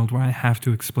in a world where I have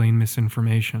to explain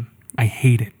misinformation. I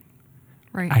hate it.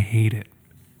 Right. I hate it.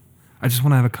 I just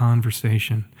want to have a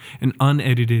conversation, an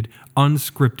unedited,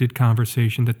 unscripted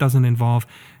conversation that doesn't involve,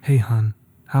 hey, hon,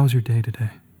 how was your day today?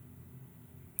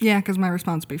 Yeah, because my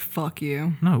response would be, fuck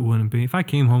you. No, it wouldn't be. If I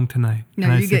came home tonight. No,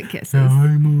 and I you said, get kisses.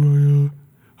 Hi, Mariah.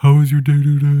 How was your day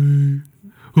today?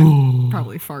 Oh.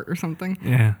 Probably fart or something.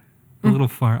 Yeah. A little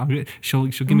fart. She'll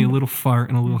give me a little fart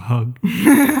and a little hug.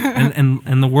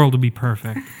 and the world will be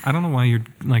perfect. I don't know why you're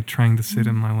like trying to sit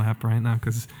in my lap right now,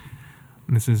 because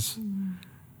this is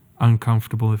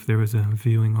uncomfortable if there was a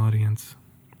viewing audience.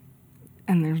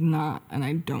 And there's not, and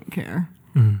I don't care.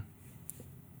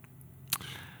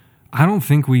 I don't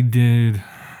think we did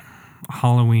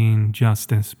Halloween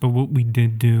justice, but what we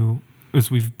did do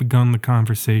is we've begun the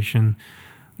conversation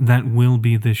that will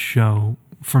be this show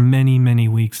for many, many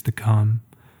weeks to come.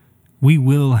 We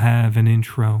will have an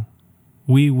intro.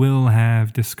 We will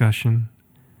have discussion.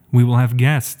 We will have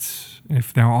guests.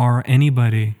 If there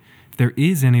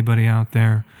is anybody out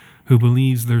there who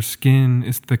believes their skin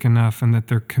is thick enough and that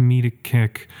their comedic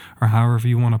kick, or however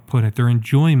you want to put it, their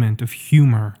enjoyment of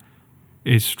humor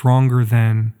is stronger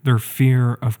than their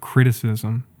fear of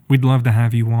criticism, we'd love to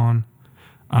have you on.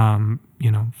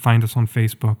 Find us on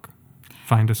Facebook.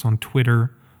 Find us on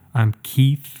Twitter. I'm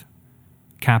Keith,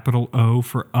 capital O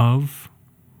for of.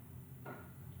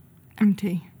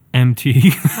 MT.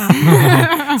 MT.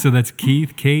 So that's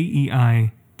Keith, Keith,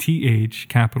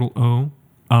 capital O,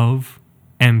 of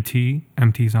MT.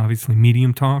 MT is obviously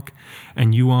Medium Talk.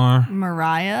 And you are?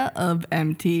 Mariah of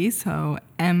MT, so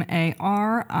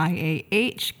MARIAH,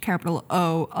 capital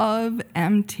O of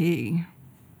MT.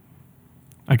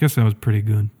 I guess that was pretty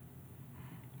good.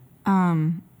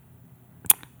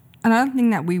 Another thing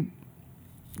that we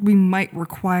might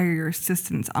require your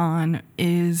assistance on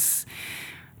is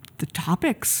the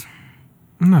topics.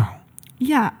 No.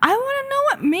 Yeah, I want to know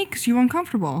what makes you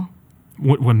uncomfortable.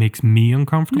 What makes me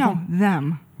uncomfortable? No,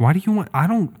 them. Why do you want... I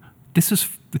don't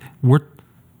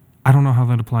know how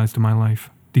that applies to my life.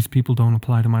 These people don't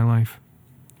apply to my life.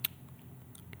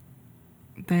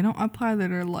 They don't apply to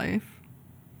their life.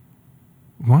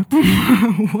 What?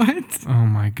 What? Oh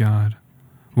my God.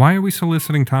 Why are we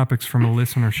soliciting topics from a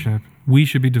listenership? We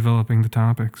should be developing the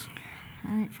topics.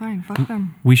 All right, fine. Fuck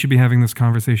them. We should be having this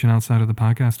conversation outside of the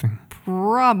podcasting.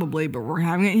 Probably, but we're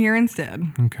having it here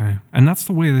instead. Okay. And that's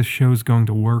the way this show is going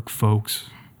to work, folks.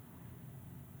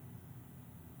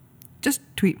 Just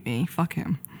tweet me. Fuck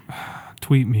him.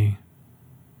 Tweet me.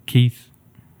 Keith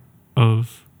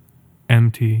of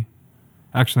MT.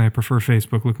 Actually, I prefer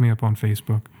Facebook. Look me up on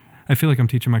Facebook. I feel like I'm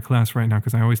teaching my class right now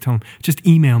because I always tell them, just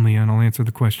email me and I'll answer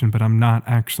the question, but I'm not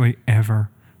actually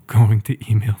ever going to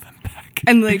email them back.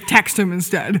 And text them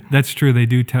instead. That's true. They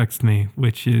do text me,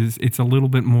 it's a little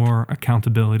bit more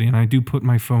accountability. And I do put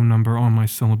my phone number on my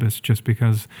syllabus just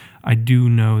because I do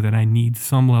know that I need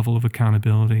some level of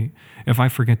accountability. If I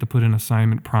forget to put an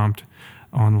assignment prompt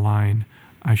online,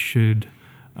 I should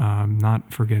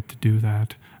not forget to do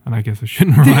that. And I guess I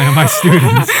shouldn't rely on my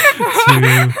students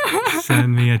to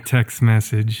send me a text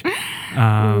message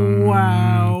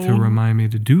Wow. to remind me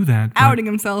to do that. But Outing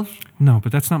himself. no,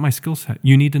 but that's not my skill set.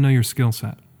 You need to know your skill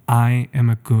set. I am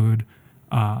a good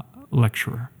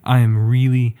lecturer. I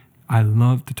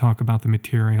love to talk about the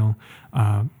material.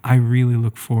 I really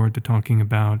look forward to talking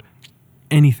about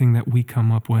anything that we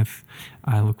come up with.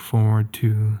 I look forward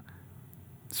to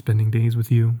spending days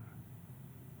with you,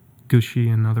 gushy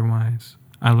and otherwise.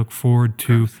 I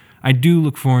do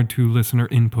look forward to listener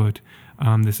input.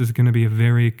 This is going to be a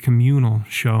very communal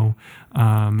show.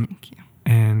 Thank you.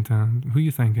 And who you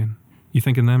thinking? You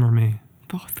thinking them or me?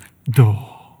 Both. Duh.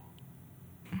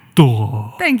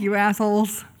 Thank you,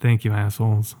 assholes. Thank you,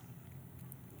 assholes.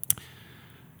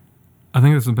 I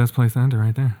think that's the best place to end it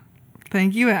right there.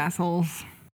 Thank you, assholes.